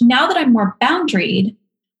 now that I'm more boundaried,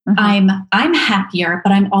 I'm happier,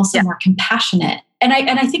 but I'm also more compassionate. And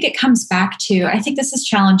I think it comes back to, I think this is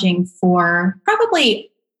challenging for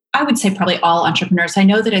probably all entrepreneurs. I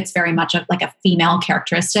know that it's very much like a female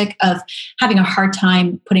characteristic of having a hard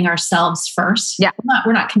time putting ourselves first. Yeah.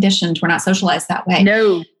 We're not conditioned. We're not socialized that way.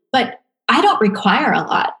 No. But I don't require a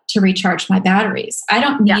lot to recharge my batteries. I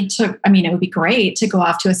don't need to, it would be great to go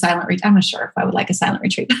off to a silent retreat. I'm not sure if I would like a silent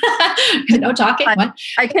retreat. No talking.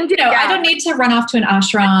 I can do I don't need to run off to an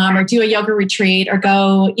ashram or do a yoga retreat or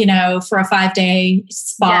go, for a 5-day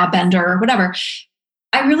spa bender or whatever.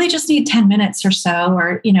 I really just need 10 minutes or so,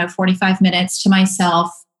 or, 45 minutes to myself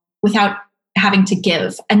without having to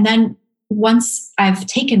give. And then once I've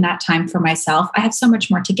taken that time for myself, I have so much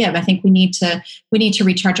more to give. I think we need to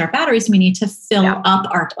recharge our batteries. We need to fill up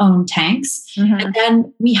our own tanks, and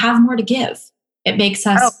then we have more to give. It makes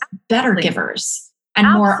us better givers and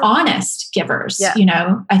more honest givers. Yeah. You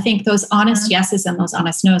know, I think those honest yeses and those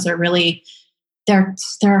honest nos are really, they're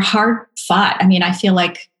hard fought. I mean, I feel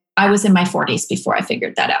like I was in my 40s before I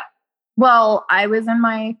figured that out. Well, I was in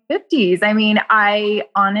my 50s. I mean, I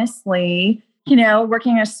honestly, you know,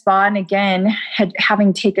 working at a spa, and again,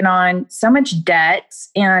 having taken on so much debt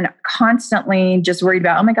and constantly just worried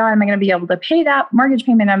about, oh my God, am I going to be able to pay that mortgage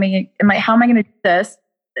payment? How am I going to do this?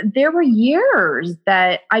 There were years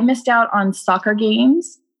that I missed out on soccer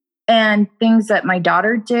games and things that my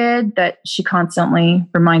daughter did that she constantly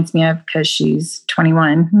reminds me of because she's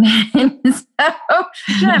 21. So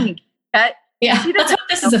she doesn't yeah, let's hope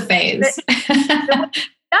this is a phase. What she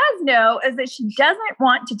does know is that she doesn't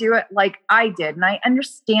want to do it like I did. And I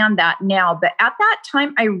understand that now. But at that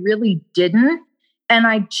time, I really didn't. And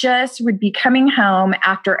I just would be coming home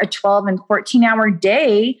after a 12 and 14-hour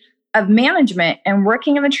day of management and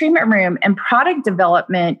working in the treatment room and product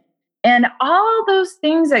development and all those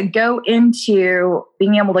things that go into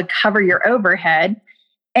being able to cover your overhead.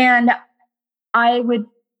 And I would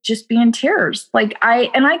just be in tears.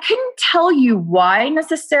 I couldn't tell you why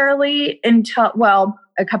necessarily until, well,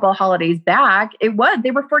 a couple of holidays back, they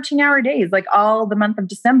were 14-hour days, like all the month of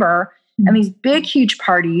December, and these big, huge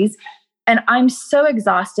parties. And I'm so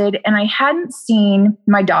exhausted. And I hadn't seen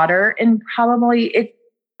my daughter in probably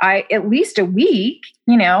at least a week,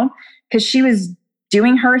 you know, because she was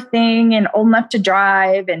doing her thing and old enough to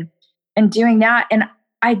drive and doing that. And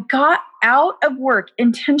I got out of work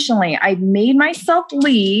intentionally. I made myself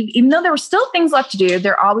leave, even though there were still things left to do.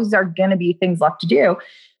 There always are going to be things left to do.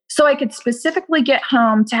 So I could specifically get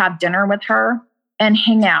home to have dinner with her and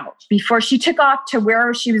hang out before she took off to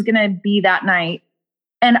where she was going to be that night.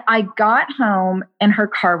 And I got home and her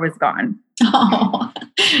car was gone. Oh.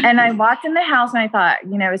 And I walked in the house and I thought,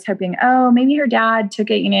 you know, I was hoping, oh, maybe her dad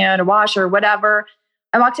took it, you know, to wash or whatever.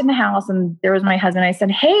 I walked in the house and there was my husband. I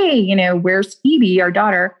said, hey, you know, where's Phoebe, our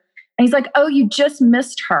daughter? And he's like, oh, you just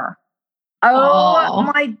missed her.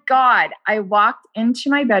 Oh my God. I walked into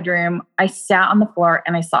my bedroom. I sat on the floor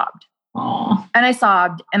and I sobbed. Oh. And I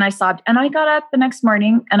sobbed and I sobbed. And I got up the next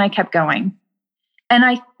morning and I kept going. And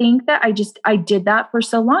I think that I did that for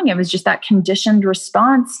so long. It was just that conditioned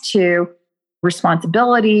response to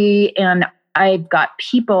responsibility. And I've got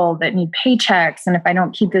people that need paychecks. And if I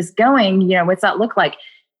don't keep this going, you know, what's that look like?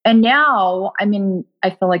 And now I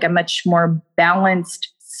feel like a much more balanced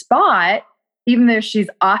spot, even though she's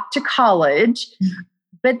off to college.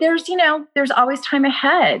 But there's always time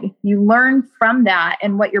ahead. You learn from that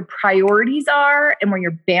and what your priorities are and where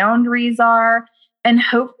your boundaries are. And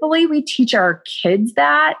hopefully we teach our kids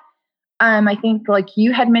that. I think like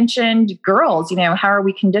you had mentioned girls, you know, how are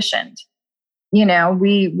we conditioned? You know,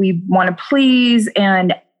 we want to please.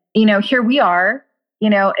 And, you know, here we are, you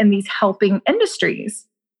know, in these helping industries.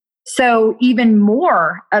 So even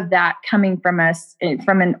more of that coming from us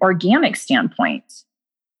from an organic standpoint.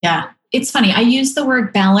 Yeah. It's funny. I use the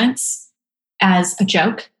word balance as a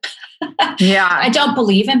joke. Yeah. I don't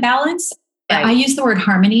believe in balance. Right. I use the word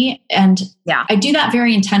harmony, and I do that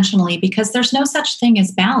very intentionally because there's no such thing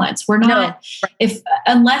as balance. We're not,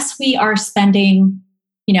 unless we are spending,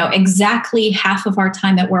 you know, exactly half of our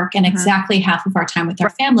time at work and exactly half of our time with our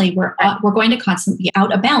family, we're going to constantly be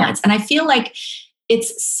out of balance. And I feel like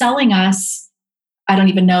it's selling us. I don't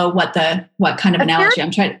even know what kind of analogy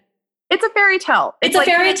I'm trying. It's a fairy tale. It's like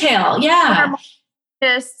a fairy tale. Yeah.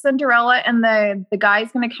 This Cinderella and the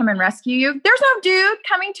guy's going to come and rescue you. There's no dude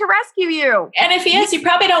coming to rescue you. And if he is, you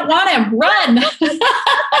probably don't want him. Run.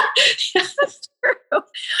 That's true.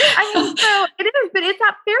 I mean, so it is, but it's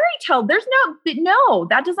that fairy tale. There's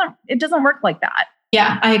it doesn't work like that.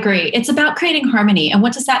 Yeah, I agree. It's about creating harmony. And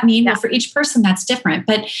what does that mean? Yeah. Well, for each person, that's different.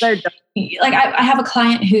 But like I have a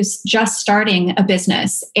client who's just starting a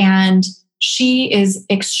business, and she is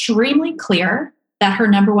extremely clear that her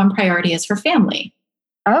number one priority is her family.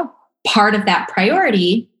 Oh. Part of that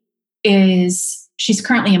priority is she's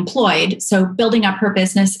currently employed, so building up her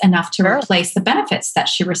business enough to replace the benefits that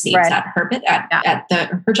she receives at her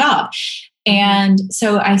job. And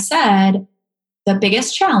so I said, the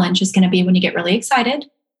biggest challenge is going to be when you get really excited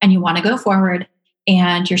and you want to go forward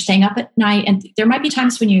and you're staying up at night. And there might be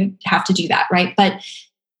times when you have to do that, right? But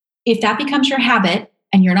if that becomes your habit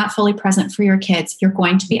and you're not fully present for your kids, you're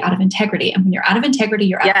going to be out of integrity. And when you're out of integrity,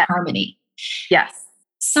 you're out of harmony. Yes.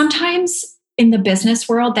 Sometimes in the business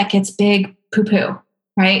world, that gets big poo-poo,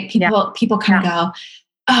 right? People kind of go,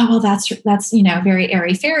 Oh, well, that's, very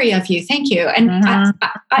airy fairy of you. Thank you. And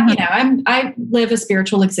I live a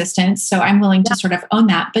spiritual existence, so I'm willing to sort of own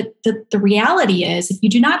that. But the reality is, if you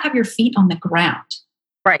do not have your feet on the ground,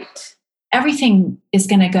 right, everything is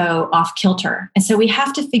going to go off kilter. And so we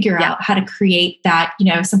have to figure out how to create that,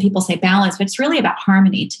 some people say balance, but it's really about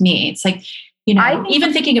harmony to me. It's like,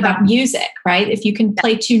 even thinking about music, right? If you can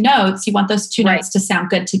play two notes, you want those two notes to sound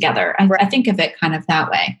good together. I think of it kind of that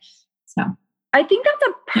way. So I think that's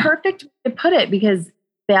a perfect way to put it, because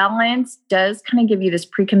balance does kind of give you this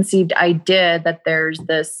preconceived idea that there's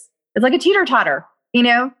this, it's like a teeter-totter,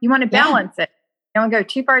 you want to balance it. You don't go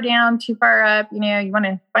too far down, too far up, you want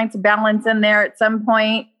to find some balance in there at some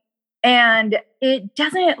point. And it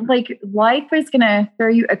doesn't, like, life is going to throw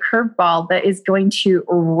you a curveball that is going to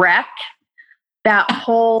wreck that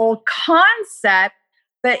whole concept.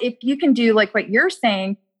 But if you can do like what you're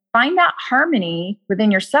saying, find that harmony within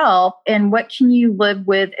yourself and what can you live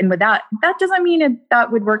with and without. That doesn't mean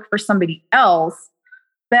that would work for somebody else.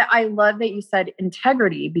 But I love that you said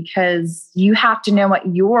integrity, because you have to know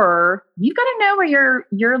you've got to know where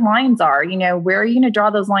your lines are. Where are you going to draw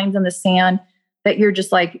those lines in the sand that you're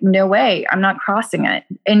just like, no way, I'm not crossing it.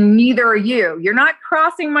 And neither are you. You're not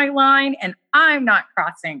crossing my line and I'm not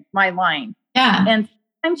crossing my line. Yeah. And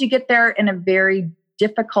sometimes you get there in a very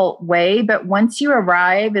difficult way, but once you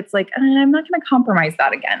arrive, it's like, I'm not going to compromise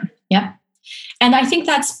that again. Yep. And I think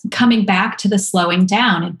that's coming back to the slowing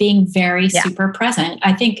down and being very super present.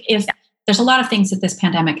 I think there's a lot of things that this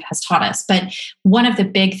pandemic has taught us, but one of the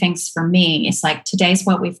big things for me is like, today's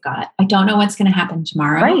what we've got. I don't know what's going to happen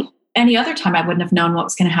tomorrow. Right. Any other time I wouldn't have known what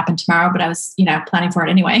was going to happen tomorrow, but I was, planning for it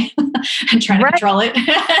anyway and trying to control it.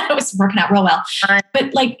 It was working out real well.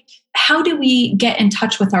 But like, how do we get in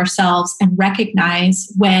touch with ourselves and recognize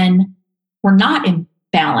when we're not in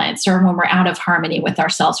balance or when we're out of harmony with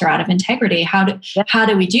ourselves or out of integrity? How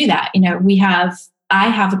do we do that? I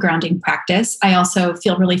have a grounding practice. I also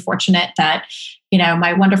feel really fortunate that,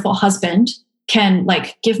 my wonderful husband can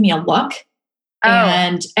like give me a look.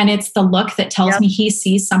 And it's the look that tells me he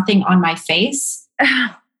sees something on my face.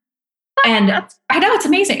 And I know, it's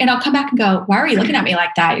amazing. And I'll come back and go, why are you looking at me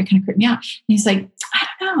like that? You're kind of creeping me out. And he's like, I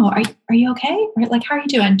don't know. Are you okay? Or like, how are you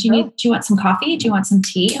doing? Do you want some coffee? Do you want some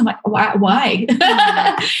tea? I'm like, why?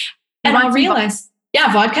 And I'll realize,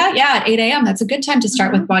 vodka. At 8 a.m. That's a good time to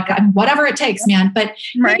start with vodka. I mean, whatever it takes, man, but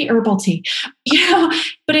maybe herbal tea,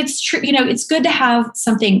 but it's true. It's good to have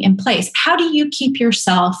something in place. How do you keep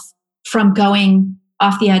yourself from going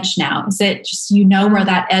off the edge now? Is it just, where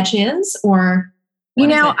that edge is, or?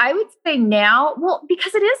 I would say now,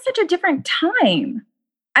 because it is such a different time.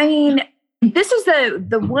 I mean, this is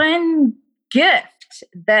the one gift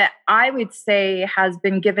that I would say has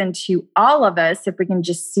been given to all of us, if we can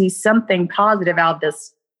just see something positive out of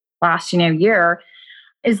this last, year,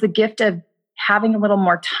 is the gift of having a little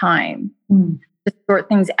more time to sort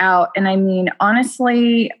things out. And I mean,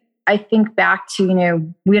 honestly, I think back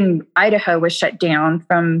to, when Idaho was shut down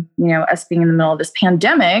from, us being in the middle of this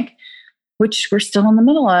pandemic, which we're still in the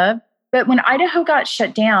middle of. But when Idaho got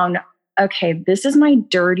shut down, okay, this is I'm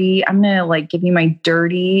going to like give you my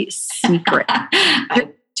dirty secret.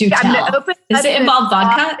 Do tell. Does it involve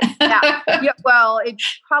vodka? Well, it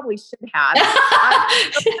probably should have.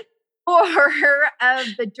 Or of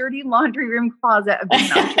the dirty laundry room closet of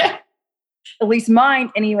the at least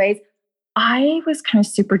mine anyways. I was kind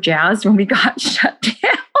of super jazzed when we got shut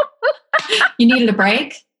down. You needed a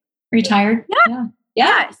break? Were you tired? Yeah.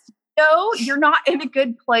 Yes. No, you're not in a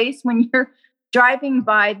good place when you're driving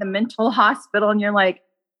by the mental hospital and you're like,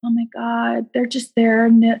 oh my God, they're just there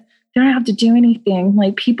and they don't have to do anything.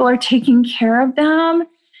 Like, people are taking care of them.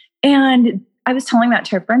 And I was telling that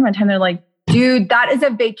to a friend one time. They're like, dude, that is a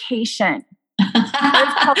vacation.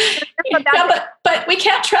 But we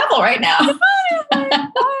can't travel right now.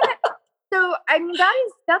 So, I mean, that's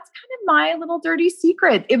kind of my little dirty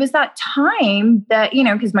secret. It was that time that,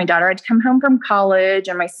 because my daughter had to come home from college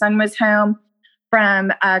and my son was home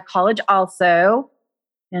from college also.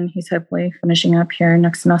 And he's hopefully finishing up here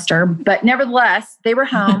next semester. But nevertheless, they were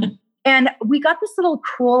home. And we got this little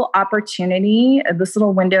cool opportunity, this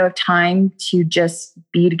little window of time to just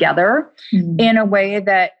be together in a way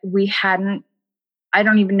that we hadn't, I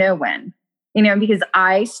don't even know when, because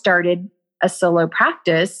I started a solo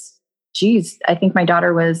practice. Geez, I think my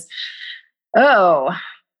daughter was, 9,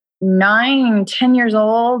 10 years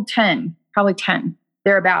old, 10, probably 10,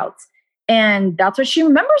 thereabouts. And that's what she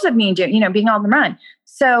remembers of me doing, being on the run.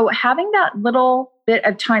 So having that little bit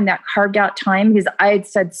of time, that carved out time, because I had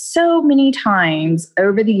said so many times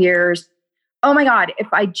over the years, oh my God, if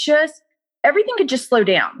everything could just slow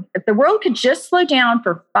down. If the world could just slow down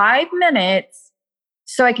for 5 minutes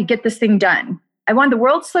so I could get this thing done. I wanted the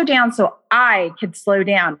world to slow down so I could slow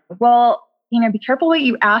down. Well, be careful what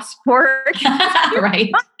you ask for.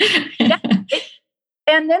 Right. Yeah.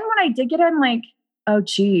 And then when I did get it, I'm like, oh,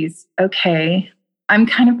 geez, okay. I'm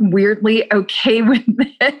kind of weirdly okay with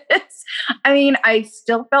this. I mean, I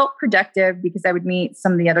still felt productive because I would meet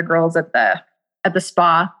some of the other girls at the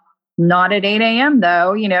spa, not at 8 a.m.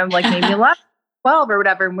 though, like maybe 11, 12 or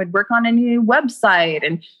whatever, and would work on a new website.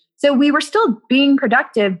 And so we were still being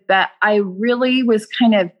productive, but I really was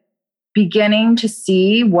kind of beginning to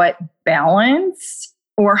see what balance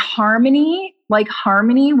or harmony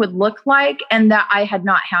would look like, and that I had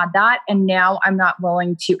not had that. And now I'm not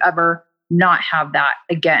willing to ever not have that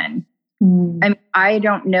again. And I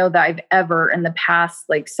don't know that I've ever in the past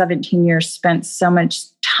 17 years spent so much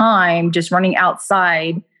time just running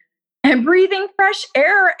outside and breathing fresh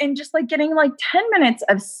air and just getting 10 minutes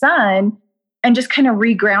of sun and just kind of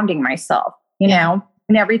regrounding myself, you know,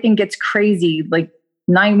 and everything gets crazy. When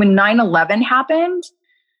 9/11 happened,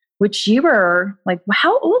 which you were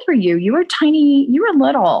how old were you? You were tiny, you were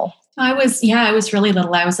little. I was really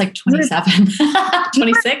little. I was 27,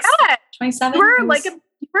 26, 27.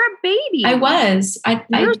 You were a baby. I was.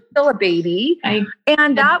 You were still a baby.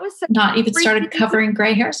 And that was not even started covering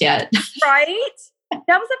gray hairs yet. Right?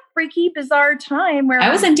 That was a freaky, bizarre time where I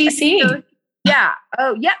was in DC. Yeah.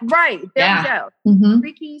 Oh, yeah. Right. There we go. Mm-hmm.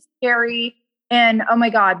 Freaky, scary. And oh my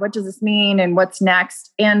God, what does this mean? And what's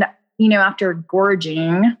next? And, after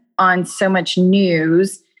gorging on so much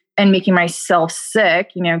news and making myself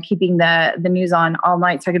sick, keeping the news on all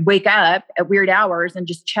night so I could wake up at weird hours and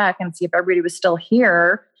just check and see if everybody was still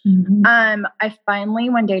here. Mm-hmm. I finally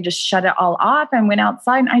one day just shut it all off and went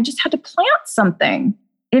outside, and I just had to plant something.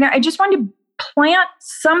 I just wanted to plant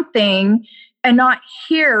something and not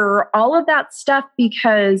hear all of that stuff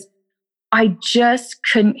because I just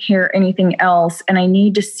couldn't hear anything else. And I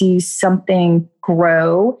need to see something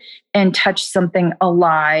grow and touch something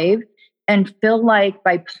alive, and feel like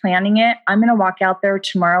by planting it, I'm going to walk out there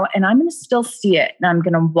tomorrow and I'm going to still see it and I'm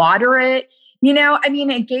going to water it.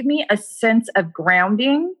 It gave me a sense of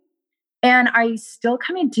grounding, and I still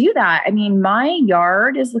kind of do that. My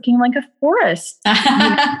yard is looking like a forest.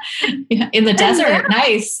 In the desert.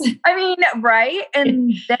 Nice. Right.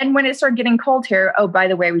 And then when it started getting cold here, oh, by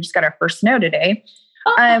the way, we just got our first snow today.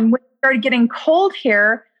 When it started getting cold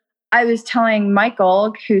here, I was telling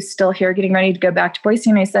Michael, who's still here, getting ready to go back to Boise,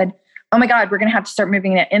 and I said, oh my God, we're going to have to start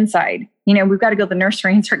moving it inside. We've got to go to the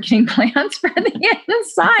nursery and start getting plants for the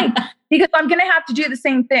inside because I'm going to have to do the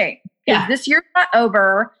same thing. Yeah. This year's not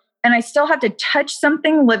over, and I still have to touch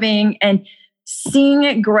something living, and seeing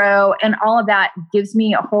it grow and all of that gives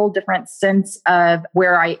me a whole different sense of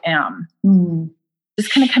where I am.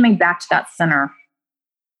 Just kind of coming back to that center.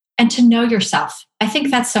 And to know yourself. I think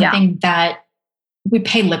that's something that we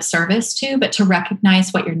pay lip service to, but to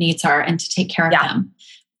recognize what your needs are and to take care of them.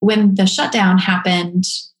 When the shutdown happened,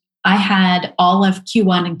 I had all of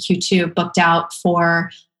Q1 and Q2 booked out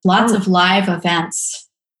for lots of live events.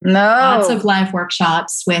 Lots of live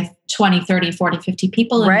workshops with 20, 30, 40, 50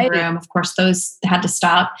 people in the room. Of course, those had to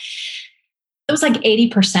stop. It was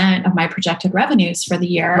 80% of my projected revenues for the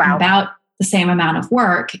year, about the same amount of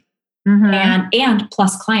work, and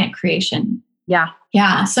plus client creation.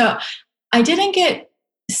 Yeah. So I didn't get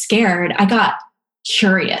scared. I got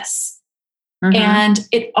curious. And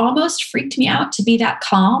it almost freaked me out to be that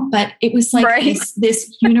calm, but it was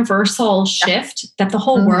this universal shift that the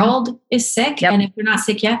whole world is sick. And if you're not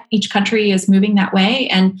sick yet, each country is moving that way.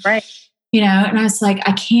 And, and I was like,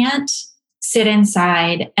 I can't sit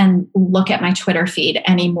inside and look at my Twitter feed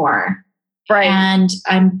anymore. And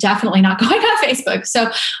I'm definitely not going on Facebook.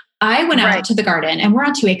 So I went out to the garden, and we're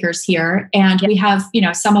on 2 acres here, and we have,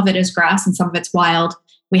 some of it is grass and some of it's wild.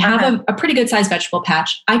 We have a pretty good sized vegetable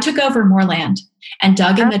patch. I took over more land and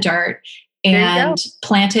dug in the dirt and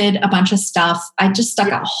planted a bunch of stuff. I just stuck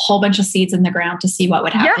a whole bunch of seeds in the ground to see what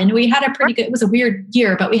would happen. We had a pretty good, it was a weird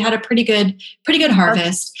year, but we had a pretty good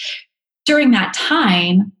harvest. During that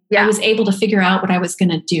time, I was able to figure out what I was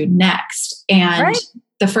going to do next. And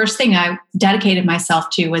the first thing I dedicated myself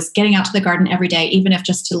to was getting out to the garden every day, even if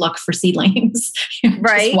just to look for seedlings,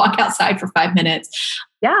 just walk outside for 5 minutes.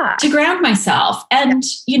 To ground myself and,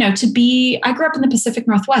 I grew up in the Pacific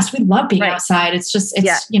Northwest. We love being outside. It's just,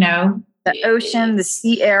 the ocean, the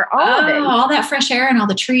sea air, all of it. All that fresh air and all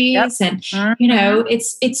the trees. And,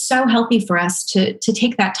 it's so healthy for us to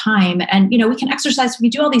take that time. And, we can exercise,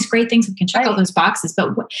 we can do all these great things. We can check all those boxes.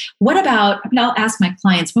 But what about, I'll ask my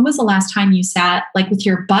clients, when was the last time you sat with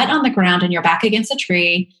your butt on the ground and your back against a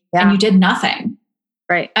tree and you did nothing?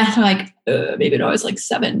 Right. And I'm like, maybe when I was like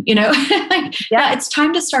 7, yeah, it's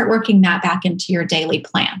time to start working that back into your daily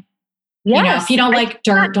plan. Yes. If you don't like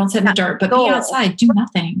dirt, don't sit in the dirt, but be outside, do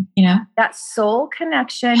nothing, That soul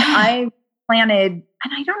connection. I planted,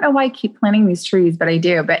 and I don't know why I keep planting these trees, but I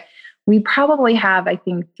do. But we probably have, I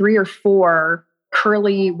think, 3 or 4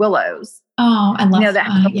 curly willows. Oh, I love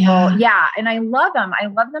that. Yeah. And I love them. I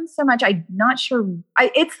love them so much. I'm not sure.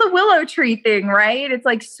 It's the willow tree thing, right? It's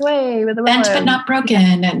like sway with the willow. Bent but not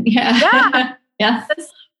broken. And yeah. The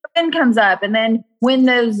wind comes up. And then when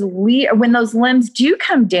those limbs do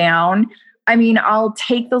come down, I mean, I'll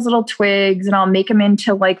take those little twigs and I'll make them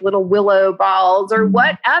into like little willow balls or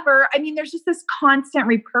whatever. I mean, there's just this constant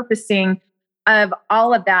repurposing of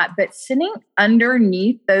all of that. But sitting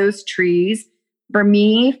underneath those trees, for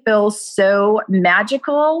me, feels so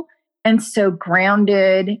magical and so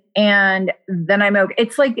grounded. And then I'm okay.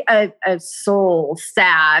 It's like a soul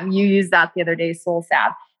salve. You used that the other day, soul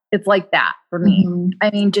salve. It's like that for me. Mm-hmm.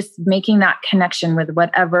 I mean, just making that connection with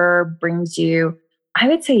whatever brings you, I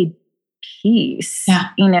would say peace,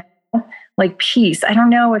 like peace. I don't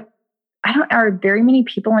know are very many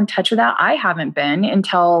people in touch with that? I haven't been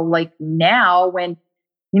until like now when,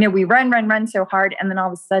 we run so hard. And then all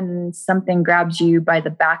of a sudden something grabs you by the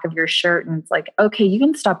back of your shirt and it's like, okay, you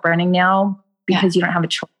can stop running now because you don't have a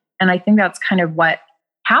choice. And I think that's kind of what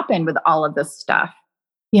happened with all of this stuff.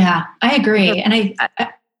 Yeah, I agree. And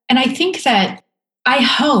I think that I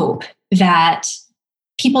hope that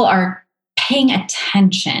people are paying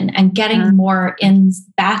attention and getting more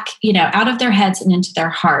back, out of their heads and into their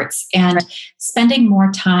hearts and spending more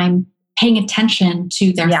time paying attention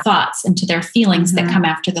to their thoughts and to their feelings that come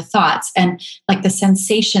after the thoughts and like the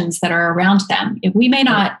sensations that are around them. We may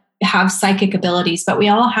not have psychic abilities, but we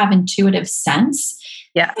all have intuitive sense.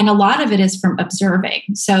 Yeah. And a lot of it is from observing.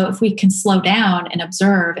 So if we can slow down and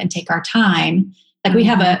observe and take our time, like we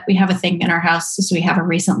have a thing in our house. So we have a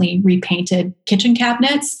recently repainted kitchen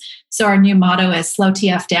cabinets. So our new motto is slow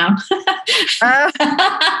TF down.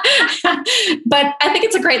 But I think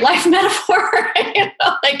it's a great life metaphor.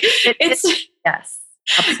 Yes,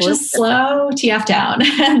 absolutely. Just slow TF down.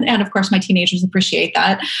 And of course, my teenagers appreciate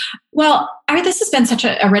that. Well, this has been such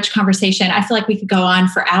a rich conversation. I feel like we could go on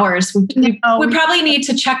for hours. We probably need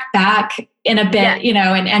to check back in a bit,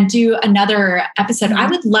 and do another episode. I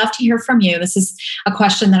would love to hear from you. This is a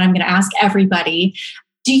question that I'm going to ask everybody.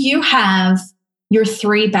 Do you have your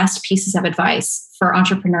 3 best pieces of advice for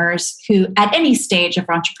entrepreneurs who at any stage of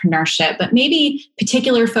entrepreneurship, but maybe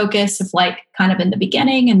particular focus of like kind of in the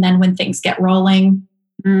beginning and then when things get rolling?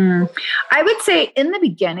 I would say in the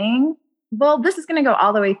beginning, well, this is going to go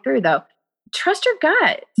all the way through though. Trust your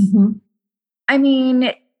gut. Mm-hmm. I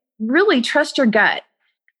mean, really trust your gut.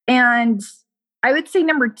 And I would say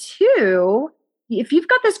number 2, if you've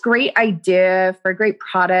got this great idea for a great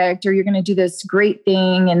product or you're going to do this great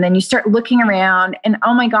thing and then you start looking around and,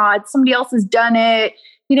 oh my God, somebody else has done it,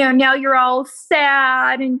 now you're all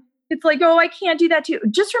sad and it's like, oh, I can't do that too.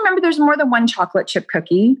 Just remember there's more than one chocolate chip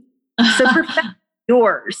cookie. So perfect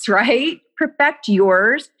yours, right? Perfect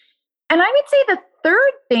yours. And I would say the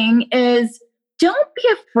third thing is don't be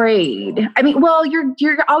afraid. I mean, well, you're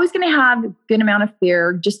always going to have a good amount of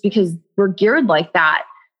fear just because we're geared like that.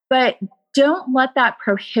 But don't let that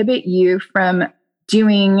prohibit you from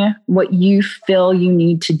doing what you feel you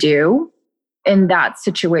need to do in that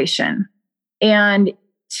situation. And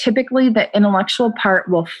typically the intellectual part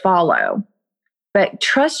will follow, but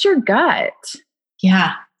trust your gut.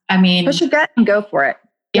 Yeah. I mean, trust your gut and go for it.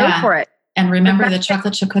 Go for it. And remember the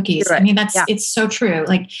chocolate chip cookies. I mean, it's so true.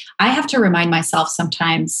 Like I have to remind myself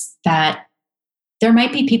sometimes that there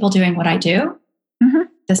might be people doing what I do. Mm-hmm.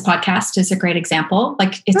 This podcast is a great example.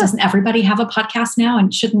 Like, doesn't everybody have a podcast now?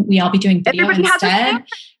 And shouldn't we all be doing video instead?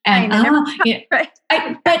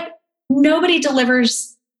 But nobody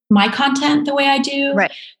delivers my content the way I do.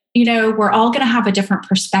 Right. We're all going to have a different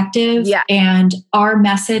perspective, and our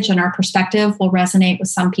message and our perspective will resonate with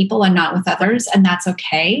some people and not with others. And that's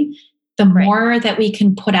okay. The more that we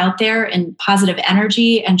can put out there in positive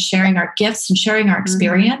energy and sharing our gifts and sharing our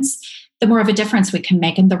experience, the more of a difference we can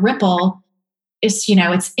make. And the ripple is,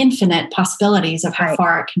 it's infinite possibilities of how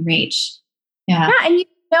far it can reach. Yeah. Yeah. And you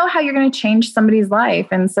know how you're going to change somebody's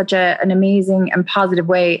life in such an amazing and positive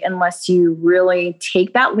way unless you really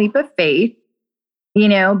take that leap of faith,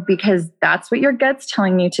 because that's what your gut's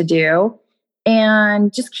telling you to do.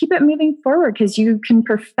 And just keep it moving forward because you can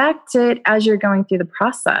perfect it as you're going through the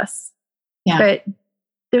process. Yeah. But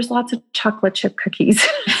there's lots of chocolate chip cookies.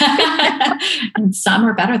 And some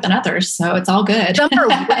are better than others. So it's all good. Some are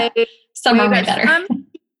way way better. Some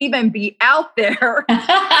even be out there.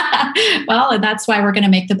 Well, and that's why we're going to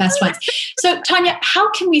make the best ones. So Tanya,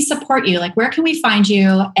 how can we support you? Like, where can we find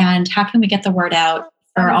you and how can we get the word out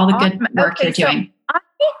for all the good work you're doing? So I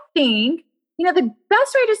think, the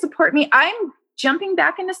best way to support me, I'm jumping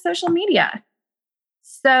back into social media.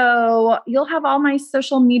 So you'll have all my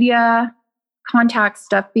social media contact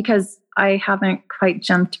stuff because I haven't quite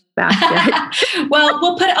jumped back yet. Well,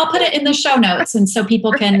 I'll put it in the show notes, and so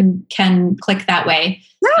people can click that way.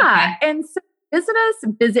 Yeah, okay. And so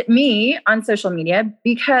visit me on social media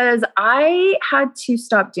because I had to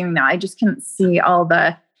stop doing that. I just couldn't see all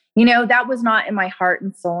the, that was not in my heart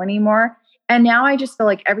and soul anymore. And now I just feel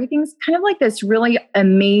like everything's kind of like this really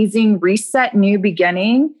amazing reset, new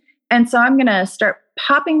beginning. And so I'm going to start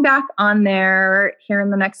popping back on there here in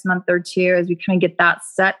the next month or two as we kind of get that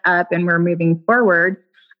set up and we're moving forward.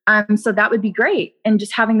 So that would be great. And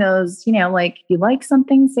just having those, like if you like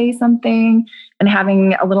something, say something, and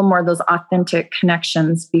having a little more of those authentic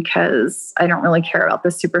connections because I don't really care about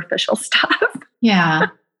the superficial stuff. Yeah.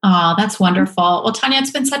 Oh, that's wonderful. Well, Tanya, it's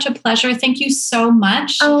been such a pleasure. Thank you so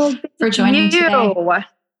much for joining today.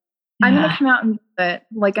 I'm going to come out and visit.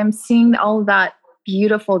 Like I'm seeing all of that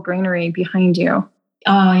beautiful greenery behind you.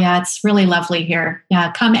 Oh yeah, it's really lovely here.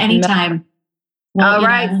 Yeah, come anytime. All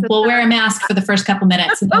right. We'll wear a mask for the first couple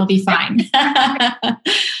minutes and we'll be fine.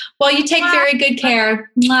 Well, you take very good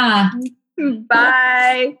care. Mwah.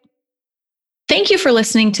 Bye. Thank you for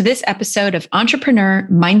listening to this episode of Entrepreneur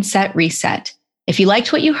Mindset Reset. If you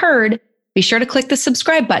liked what you heard, be sure to click the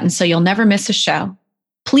subscribe button so you'll never miss a show.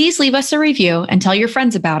 Please leave us a review and tell your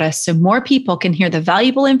friends about us so more people can hear the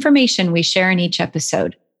valuable information we share in each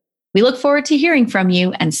episode. We look forward to hearing from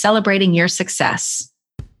you and celebrating your success.